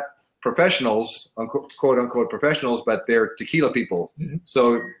 They're not professionals, quote unquote professionals, but they're tequila people. Mm-hmm.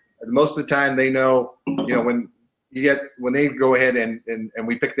 So most of the time they know, when they go ahead and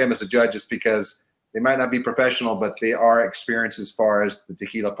we pick them as a judge, it's because they might not be professional, but they are experienced as far as the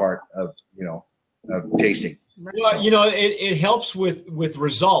tequila part of tasting. Well, it helps with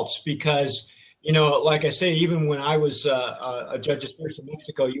results because, like I say, even when I was a judge of spirits in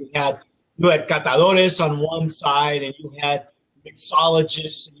Mexico, you had catadores on one side, and you had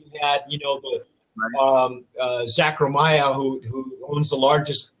mixologists, and you had Zach Romaya, who owns the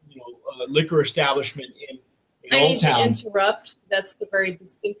largest liquor establiment in Old Town. I need to interrupt. That's the very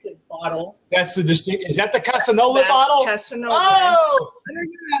distinctive bottle. That's the distinct. Is that the Casanova bottle? Casanova. Oh,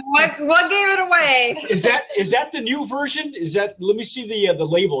 What gave it away? is that the new version? Is that? Let me see the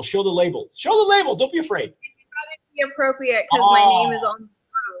label. Show the label. Show the label. Don't be afraid. Be appropriate because my name is on the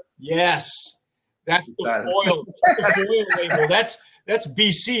bottle. Yes, that's the foil. That's the foil label. That's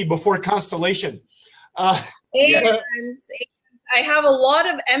BC before Constellation. And I have a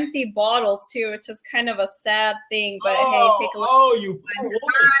lot of empty bottles too, which is kind of a sad thing. But hey, take a look. Oh, you poor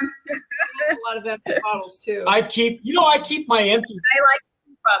woman. A lot of empty bottles too. I keep my empty. I like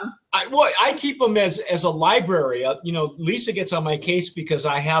them. I keep them as a library. Lisa gets on my case because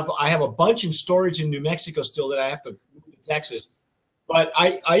I have a bunch in storage in New Mexico still that I have to move to Texas. But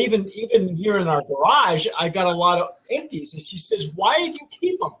I even here in our garage, I got a lot of empties, and she says, "Why do you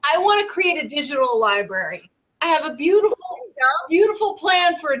keep them?" I want to create a digital library. I have a beautiful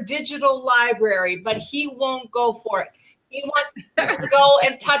plan for a digital library, but he won't go for it. He wants to go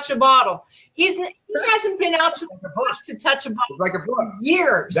and touch a bottle. He hasn't been out to the bush to touch a bottle It's like a book. for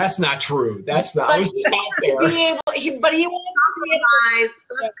years. That's not true. That's not. But I was he just out wants there. to be able. But he wants to be able.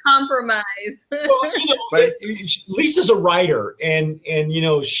 Compromise. Well, Lisa's a writer, and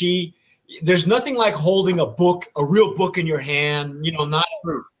there's nothing like holding a real book in your hand. Not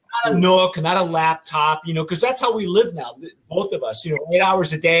a Nook, not a laptop. Because that's how we live now. Both of us. 8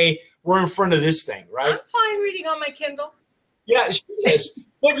 hours a day, we're in front of this thing, right? I'm fine reading on my Kindle. Yeah, she is.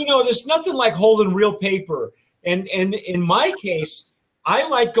 But there's nothing like holding real paper. And in my case, I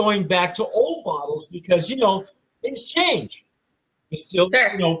like going back to old bottles because things change.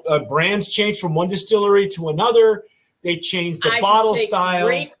 Brands change from one distillery to another. They change the bottle style.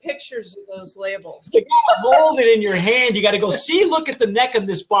 Great pictures of those labels. You gotta hold it in your hand. You gotta go look at the neck of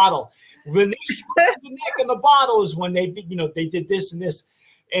this bottle. When they show the neck of the bottle is when they did this and this.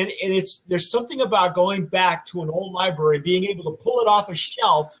 And there's something about going back to an old library, being able to pull it off a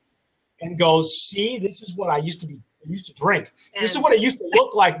shelf and go, see, this is what I used to drink. This is what it used to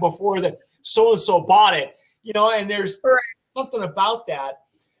look like before the so-and-so bought it. And there's something about that.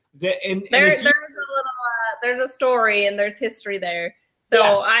 There's a story and there's history there. So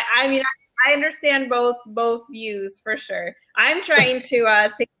yes. I understand both views for sure. I'm trying to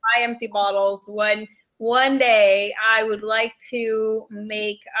save my empty bottles when one day I would like to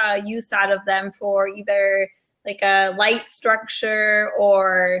make use out of them for either like a light structure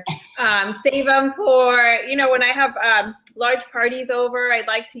or save them for, when I have large parties over, I'd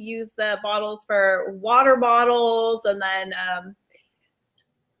like to use the bottles for water bottles. And then, I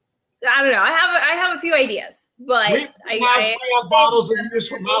don't know. I have a few ideas, but I have bottles that we use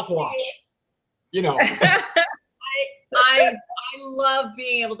for mouthwash. I love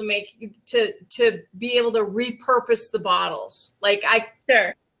being able to be able to repurpose the bottles. Like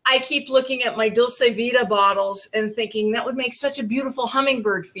I keep looking at my Dulce Vita bottles and thinking that would make such a beautiful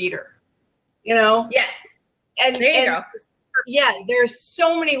hummingbird feeder. Yes. And there you go. Yeah, there's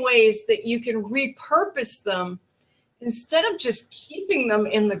so many ways that you can repurpose them instead of just keeping them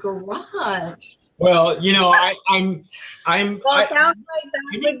in the garage. Well, I'm. Well, it sounds like that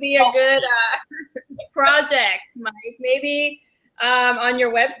would be a good project, Mike. Maybe on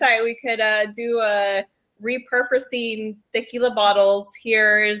your website we could do a repurposing tequila bottles.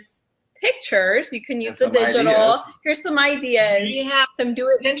 Here's pictures. You can use And the some digital. ideas. Here's some ideas. We have Some do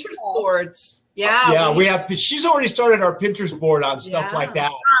it Pinterest boards. Yeah. Yeah, we have. She's already started our Pinterest board on stuff Yeah. like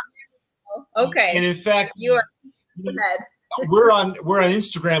that. Okay. And in fact, You are you know, dead. we're on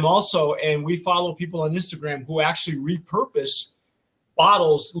Instagram also, and we follow people on Instagram who actually repurpose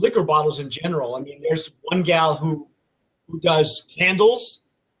bottles, liquor bottles in general. I mean, there's one gal who does candles,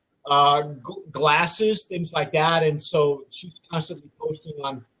 glasses, things like that, and so she's constantly posting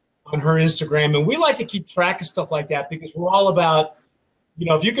on her Instagram, and we like to keep track of stuff like that because we're all about, you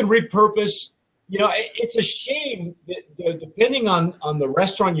know, if you can repurpose. You know, it's a shame that depending on the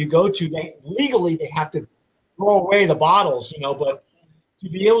restaurant you go to, they have to throw away the bottles, you know, but to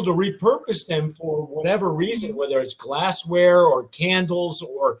be able to repurpose them for whatever reason, whether it's glassware or candles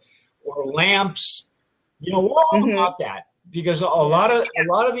or lamps, you know, we're all about that because a lot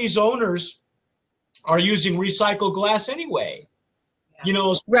of these owners are using recycled glass anyway. You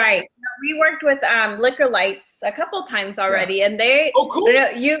know, Right. We worked with Liquor Lights a couple times already, and they cool.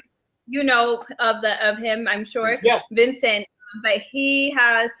 You know of him, I'm sure. Yes. Vincent, but he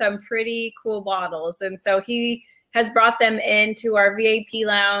has some pretty cool bottles, and so he has brought them into our VIP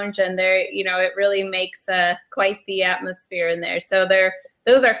lounge, and they're, you know, it really makes quite the atmosphere in there. So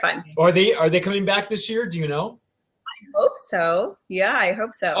those are fun. Are they coming back this year? Do you know? I hope so. Yeah, I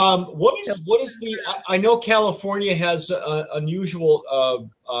hope so. What is the? I know California has unusual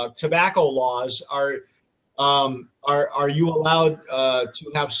tobacco laws. Are you allowed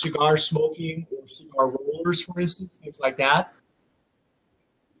to have cigar smoking or cigar rollers, for instance, things like that?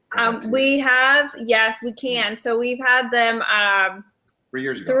 We have, yes, we can. So we've had them 3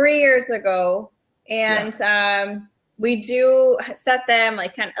 years ago. 3 years ago, and we do set them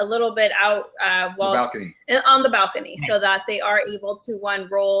like kind of a little bit out, well, the balcony. On the balcony, so that they are able to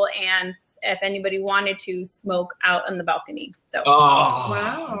roll, and if anybody wanted to smoke out on the balcony. So Oh,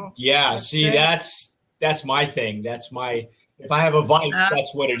 Wow. yeah. That's See, great. that's my thing. That's my. If I have a vice,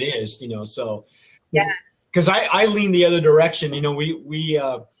 that's what it is. You know, so Yeah. Because I lean the other direction. You know,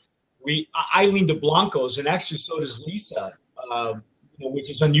 I lean to Blancos, and actually so does Lisa. You know,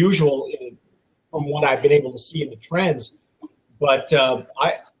 which is unusual from what I've been able to see in the trends. But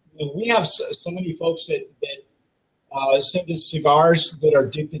we have so many folks that send us cigars that are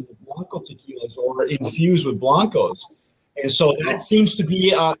dipped into Blanco tequilas or infused with Blancos. And so that seems to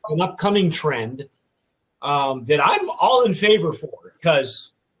be an upcoming trend that I'm all in favor for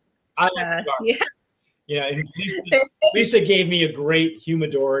because I like cigars. yeah. You know, and Lisa gave me a great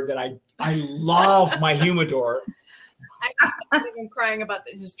humidor that I love my humidor. I'm even crying about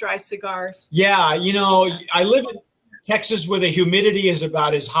his dry cigars. Yeah, you know, I live in Texas where the humidity is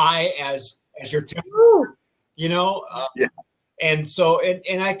about as high as your temperature, you know? Yeah. And so,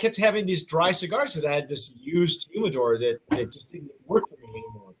 and I kept having these dry cigars that I had this used humidor that just didn't work for me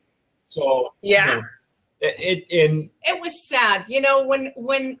anymore. So, Yeah. you know, It was sad, you know,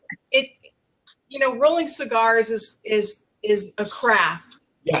 when it, you know, rolling cigars is a craft,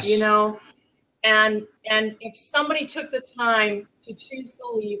 yes. you know, and if somebody took the time to choose the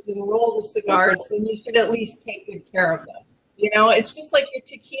leaves and roll the cigars, then you should at least take good care of them. You know, it's just like your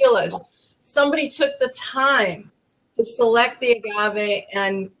tequilas. Somebody took the time to select the agave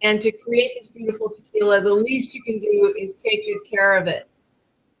and to create this beautiful tequila. The least you can do is take good care of it.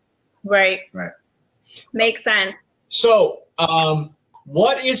 Right. Right. Makes sense. So,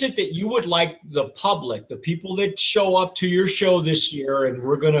 what is it that you would like the public, the people that show up to your show this year, and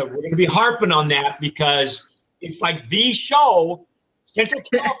we're gonna be harping on that because it's like the show, Central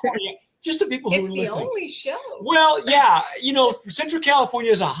California, just the people who It's are the listening. only show. Well, yeah, you know, Central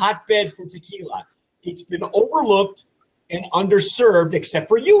California is a hotbed for tequila. It's been overlooked and underserved, except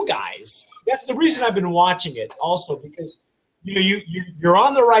for you guys. That's the reason I've been watching it, also because you know you're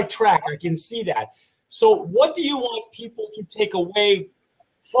on the right track. I can see that. So, what do you want people to take away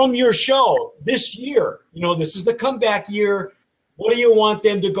from your show this year? You know, this is the comeback year. What do you want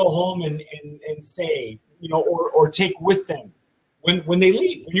them to go home and say, you know, or take with them when they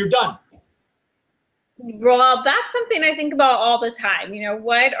leave, when you're done? Well, that's something I think about all the time. You know,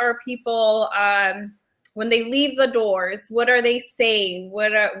 what are people when they leave the doors? What are they saying?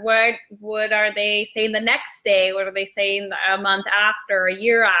 What are they saying the next day? What are they saying a month after, a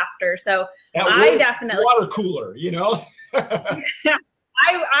year after? So I definitely water cooler, you know.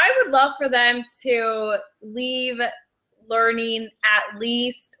 I would love for them to leave learning at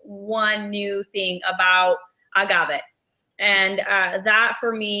least one new thing about agave. And that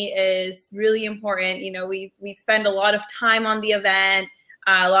for me is really important. You know, we spend a lot of time on the event,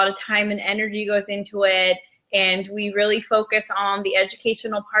 a lot of time and energy goes into it, and we really focus on the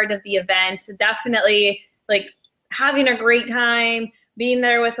educational part of the event. So definitely like having a great time, being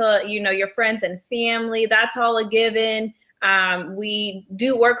there with, your friends and family, that's all a given. We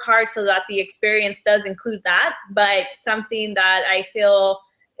do work hard so that the experience does include that, but something that I feel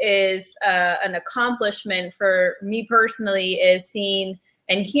is an accomplishment for me personally is seeing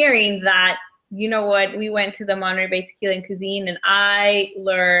and hearing that, you know what, we went to the Monterey Bay Tequila and Cuisine and I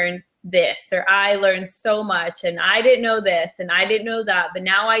learned this, or I learned so much, and I didn't know this and I didn't know that, but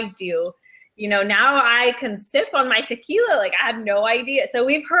now I do. Now I can sip on my tequila like I had no idea. So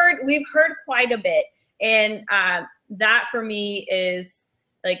we've heard quite a bit, and that for me is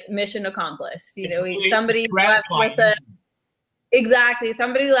like mission accomplished. Somebody left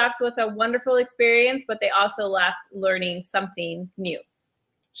with a wonderful experience, but they also left learning something new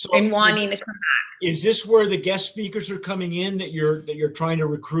and wanting to come back. Is this where the guest speakers are coming in that you're trying to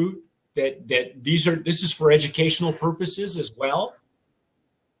recruit? That this is for educational purposes as well?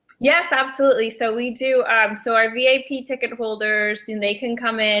 Yes, absolutely. So we do. So our VIP ticket holders, they can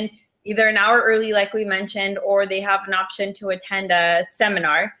come in either an hour early, like we mentioned, or they have an option to attend a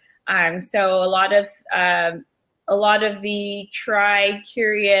seminar. So a lot of the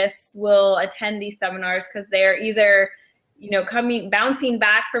tri-curious will attend these seminars because they're either, bouncing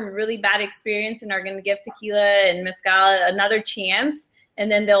back from a really bad experience and are going to give tequila and mezcal another chance,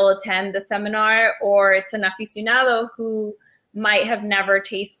 and then they'll attend the seminar, or it's an aficionado who might have never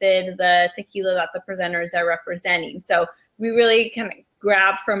tasted the tequila that the presenters are representing. So we really kind of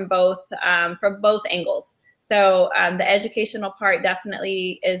grab from both angles. So the educational part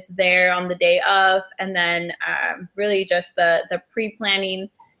definitely is there on the day of, and then really just the pre-planning.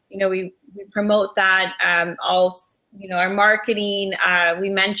 We promote that. Our marketing, we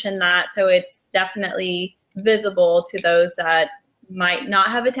mentioned that, so it's definitely visible to those that might not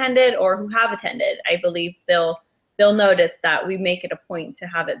have attended or who have attended. I believe they'll notice that we make it a point to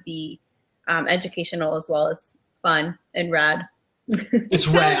have it be educational as well as fun and rad. It's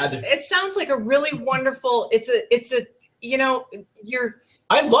rad. It sounds like a really wonderful.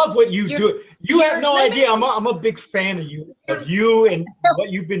 I love what you do. You have no idea. I'm a big fan of you and what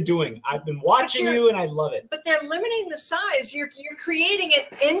you've been doing. I've been watching you and I love it. But they're limiting the size. You're creating an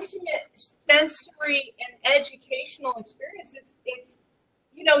intimate, sensory, and educational experience.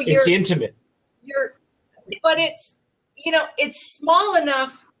 It's intimate. But it's small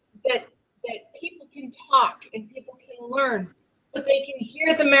enough that people can talk and people can learn, but they can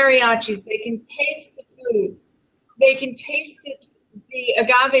hear the mariachis, they can taste the foods, they can taste the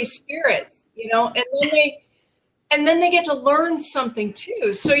agave spirits, and then they get to learn something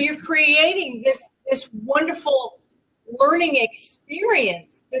too. So you're creating this wonderful learning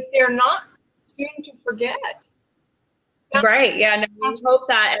experience that they're not soon to forget. Right. Yeah. And we hope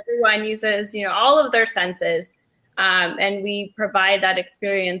that everyone uses, all of their senses, and we provide that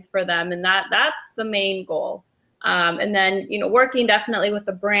experience for them. And that's the main goal. And then, working definitely with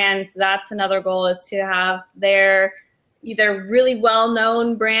the brands, that's another goal, is to have their either really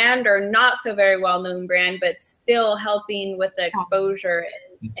well-known brand or not so very well-known brand, but still helping with the exposure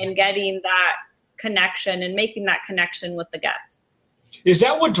and getting that connection and making that connection with the guests. Is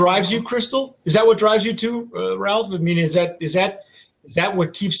that what drives you, Crystal? Is that what drives you too, Ralph? I mean, is that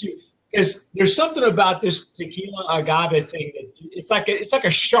what keeps you? Because there's something about this tequila agave thing that it's like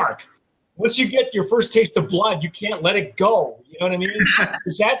a shark. Once you get your first taste of blood, you can't let it go. You know what I mean?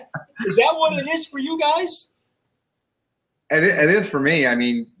 Is that what it is for you guys? It is for me. I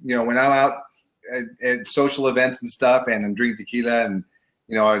mean, when I'm out at social events and stuff, and I'm drinking tequila, and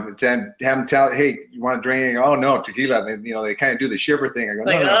have them tell, hey, you want to drink? Oh no, tequila. They kind of do the shiver thing. I go,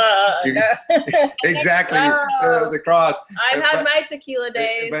 no. Exactly. The cross. I've had my tequila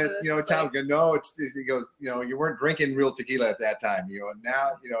days. But Tom goes, no, he goes, you weren't drinking real tequila at that time.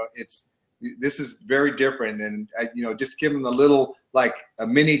 Now, this is very different, and just give them a little, like a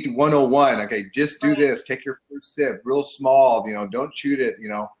mini 101. Okay, just do this. Take your first sip, real small. Don't shoot it.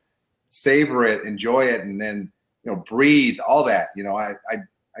 Savor it, enjoy it, and then breathe. All that.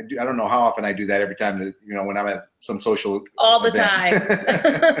 I don't know how often I do that every time that when I'm at some social all event.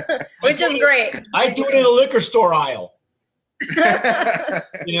 The time, which is great. I do it in a liquor store aisle.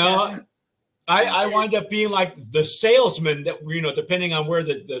 I wind up being like the salesman that, depending on where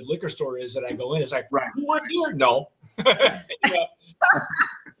the liquor store is that I go in, it's like, right, you weren't here? No.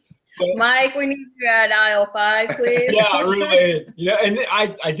 Mike, we need you at aisle 5, please. Yeah, really. And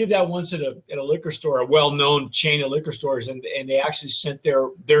I did that once at a liquor store, a well-known chain of liquor stores, and they actually sent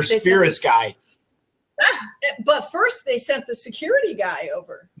their spirits guy. But first they sent the security guy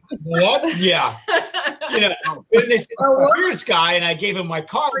over. What? Yeah. Then they sent the spirits guy, and I gave him my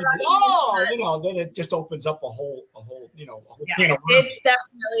card. Then it just opens up a whole can of worms.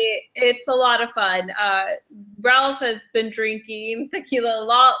 It's a lot of fun. Ralph has been drinking tequila a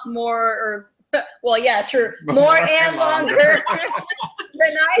lot more, or well, yeah, true, more and longer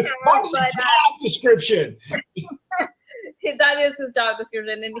than I It's part have. of the But job description. that is his job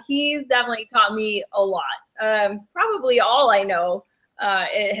description, and he's definitely taught me a lot. Probably all I know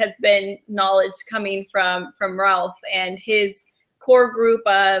it has been knowledge coming from Ralph and his core group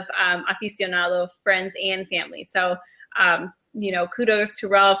of aficionado friends and family. So you know, kudos to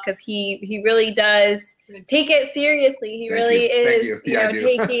Ralph, because he really does take it seriously. He really is, you know,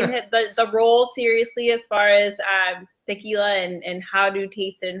 taking the role seriously as far as tequila and how to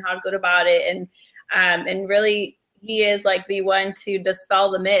taste it and how to go about it, and really he is like the one to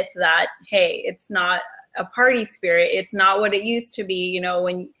dispel the myth that, hey, it's not a party spirit. It's not what it used to be, you know,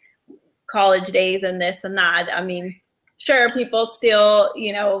 when college days and this and that. I mean, sure, people still,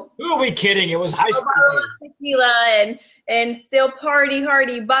 you know, Who are we kidding? It was high school. Tequila and still party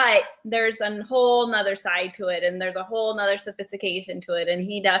hardy, but there's a whole nother side to it, and there's a whole nother sophistication to it, and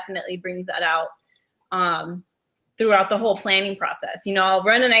he definitely brings that out throughout the whole planning process. You know, I'll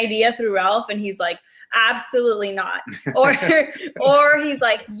run an idea through Ralph, and he's like, absolutely not, or he's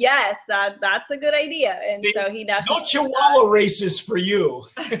like, yes, that's a good idea, and so he definitely No Chihuahua races for you.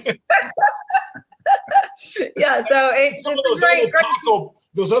 Yeah, so it's Some of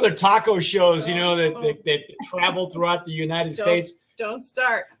those other taco shows, you know, that travel throughout the United States. Don't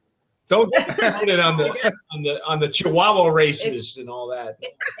start. Don't get started on the Chihuahua races and all that.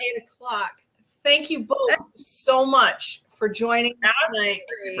 It's 8 o'clock. Thank you both so much for joining us tonight.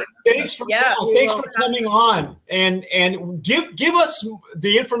 Thanks for coming on, and give us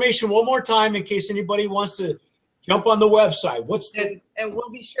the information one more time in case anybody wants to jump on the website. And we'll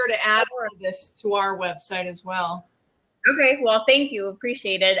be sure to add this to our website as well. Okay, well, thank you.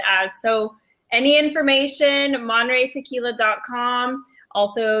 Appreciate it. So any information, MontereyTequila.com.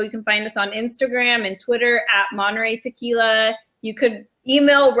 Also, you can find us on Instagram and Twitter at Monterey Tequila. You could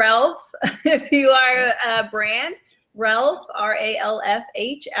email Ralph if you are a brand. Ralph,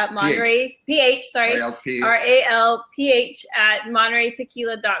 R-A-L-F-H at Monterey, P-H, sorry, R-A-L-P-H at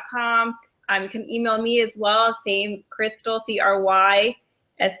MontereyTequila.com. You can email me as well, same Crystal, C-R-Y-S-T-A-L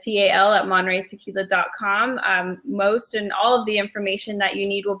at MontereyTequila.com. Most and all of the information that you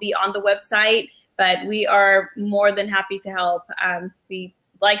need will be on the website, but we are more than happy to help. We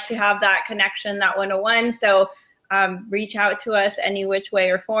like to have that connection, that 101, so reach out to us any which way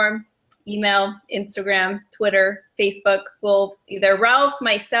or form. Email, Instagram, Twitter, Facebook. Will either Ralph,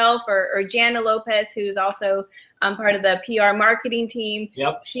 myself, or Jana Lopez, who's also part of the PR marketing team.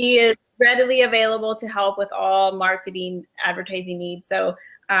 Yep. She is readily available to help with all marketing advertising needs. So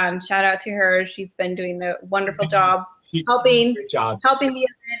shout out to her. She's been doing a wonderful job helping the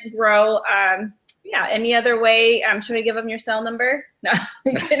event grow. Yeah, any other way? Should I give them your cell number? No,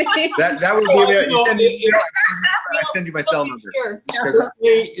 I'm kidding. that would be I send you my cell number. Sure.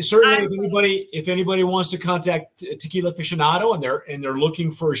 Certainly, if anybody wants to contact Tequila Aficionado and they're looking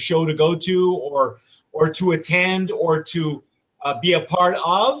for a show to go to or to attend or to be a part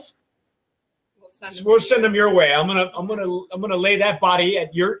of, we'll send them your way. I'm gonna lay that body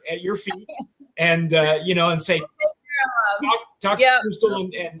at your feet, and you know, and say, talk to Crystal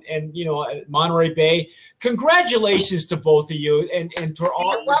and you know, at Monterey Bay. Congratulations to both of you, and to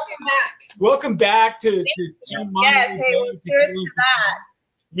all. Welcome back to Monterey Yes, hey, well, cheers to that.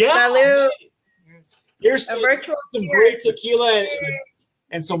 Yeah. Salud. Here's A virtual some cheers. great tequila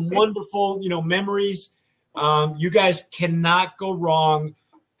and some wonderful, you know, memories. You guys cannot go wrong.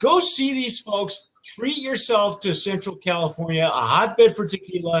 Go see these folks. Treat yourself to Central California, a hotbed for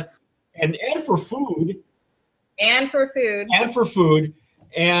tequila and for food. And for food.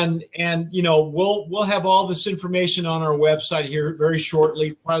 And you know, we'll have all this information on our website here very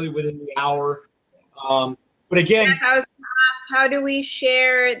shortly, probably within the hour. But again, yes, I was going to ask, how do we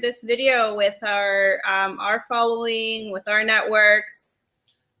share this video with our following, with our networks?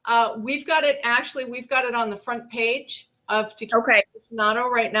 We've got it on the front page of Tequila Aficionado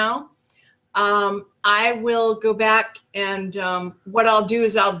right now. I will go back and what I'll do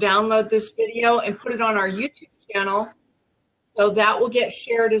is I'll download this video and put it on our YouTube channel. So that will get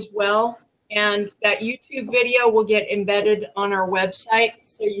shared as well. And that YouTube video will get embedded on our website,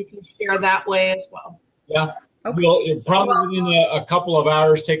 so you can share that way as well. Yeah. Okay. We'll probably within a couple of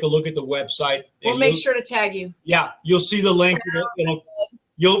hours, take a look at the website. We'll make sure to tag you. Yeah. You'll see the link.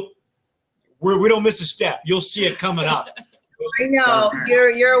 We don't miss a step. You'll see it coming up. I know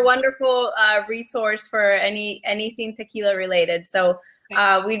you're a wonderful resource for anything tequila related. So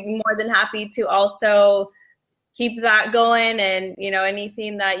we'd be more than happy to also keep that going. And, you know,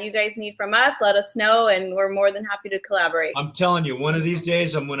 anything that you guys need from us, let us know. And we're more than happy to collaborate. I'm telling you, one of these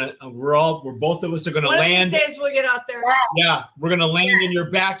days, we're both of us are gonna One land. of these days we'll get out there. Yeah, we're gonna land in your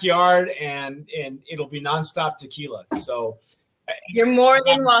backyard, and it'll be nonstop tequila. So You're more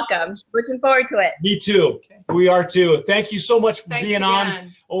than welcome. Looking forward to it. me too. Okay. We are too. Thank you so much for Thanks being on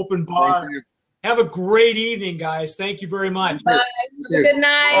again. Open Bar. Thank you. Have a great evening, guys. Thank you very much. Bye. Have a good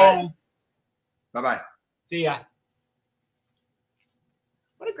night. Bye-bye. See ya.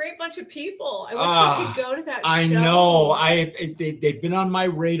 What a great bunch of people. I wish we could go to that I show. know. They've been on my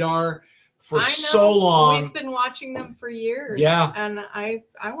radar for I know. so long. We've been watching them for years. Yeah. And I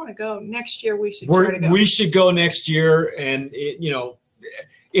want to go. Next year we should try to go. We should go next year. And, you know,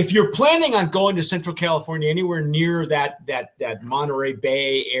 if you're planning on going to Central California, anywhere near that Monterey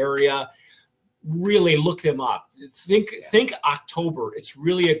Bay area, really look them up. Think October. It's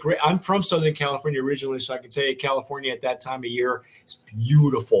really a great. I'm from Southern California originally, so I can tell you California at that time of year is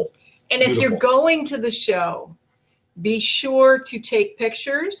beautiful. And if you're Beautiful. going to the show, be sure to take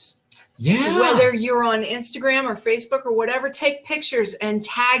pictures. Yeah. Whether you're on Instagram or Facebook or whatever, take pictures and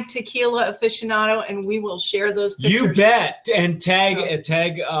tag Tequila Aficionado, and we will share those pictures. You bet. And tag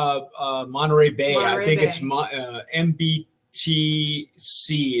Monterey Bay. Monterey I think Bay. it's MBTC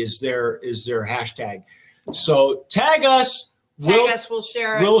is their hashtag. So tag us. We'll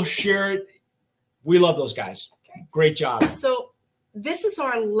share it. We'll share it. We love those guys. Okay. Great job. So this is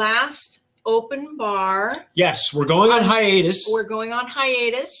our last open bar. Yes, we're going on hiatus. We're going on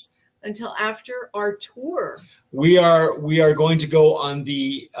hiatus until after our tour. We are going to go on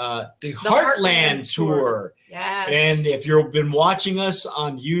the Heartland tour. Yes. And if you've been watching us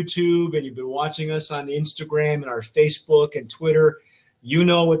on YouTube and you've been watching us on Instagram and our Facebook and Twitter, you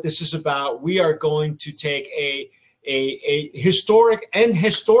know what this is about. We are going to take a historic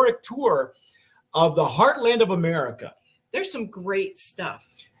tour of the heartland of America. There's some great stuff.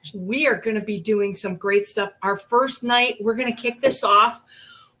 We are going to be doing some great stuff. Our first night, we're going to kick this off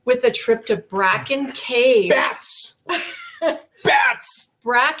with a trip to Bracken Cave. Bats! Bats!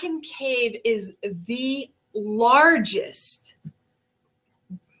 Bracken Cave is the largest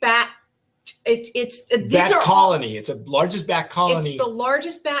bat. It's Bat colony. It's the largest bat colony. It's the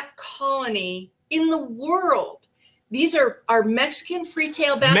largest bat colony in the world. These are our Mexican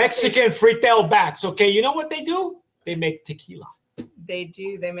free-tail bats. Mexican free-tail bats. Okay, you know what they do? They make tequila. They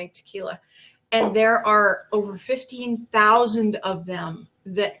do. They make tequila. And there are over 15,000 of them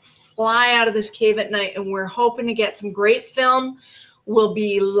that fly out of this cave at night. And we're hoping to get some great film. We'll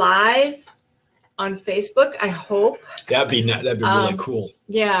be live on Facebook, I hope. That'd be really cool.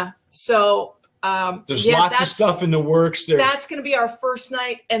 Yeah. So there's lots of stuff in the works. That's going to be our first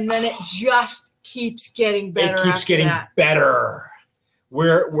night. And then it just keeps getting better. It keeps getting better.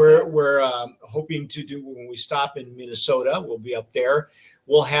 We're hoping to do, when we stop in Minnesota, we'll be up there.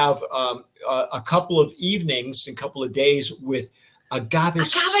 We'll have a couple of evenings and couple of days with agave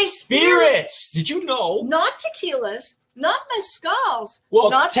spirits. Did you know? Not tequilas, not mezcals. Well,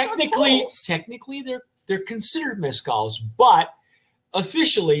 not technically they're considered mezcals, but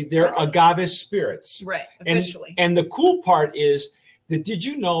officially they're agave spirits. Right, officially. And the cool part is that, did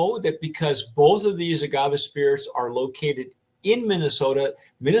you know that because both of these agave spirits are located in Minnesota,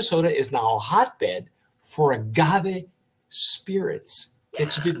 Minnesota is now a hotbed for agave spirits?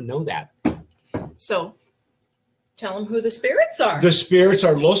 That you didn't know that. So tell them who the spirits are. The spirits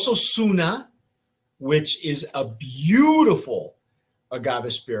are Los Osuna, which is a beautiful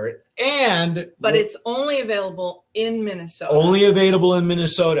agave spirit, but it's only available in Minnesota. Only available in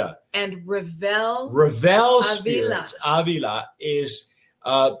Minnesota. And Revel Spirits Avila is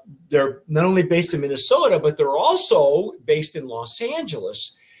they're not only based in Minnesota, but they're also based in Los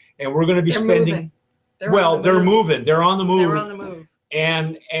Angeles. And we're going to be spending. They're moving. They're on the move. They're on the move.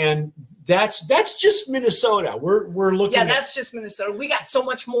 And that's just Minnesota. We're looking. Yeah, that's just Minnesota. We got so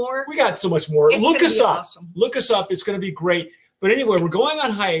much more. Look us up. Awesome. Look us up. It's going to be great. But anyway, we're going on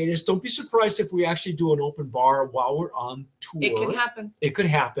hiatus. Don't be surprised if we actually do an open bar while we're on tour. It could happen. It could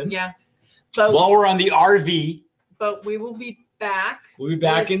happen. Yeah. But while we're on the RV. But we will be back. We'll be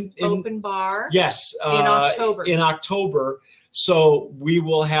back in open bar. Yes. In October. So we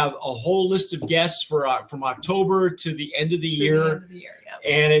will have a whole list of guests for from October to the end of the year.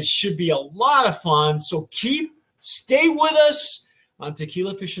 And it should be a lot of fun. So stay with us on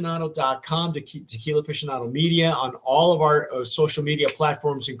tequilaaficionado.com, Tequila Aficionado Media, on all of our social media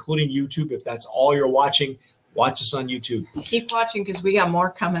platforms, including YouTube. If that's all you're watching, watch us on YouTube. Keep watching because we got more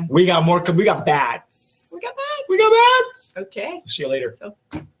coming. We got more. We got bats. We got bats. We got bats. Okay. See you later. So,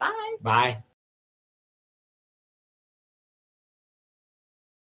 bye. Bye.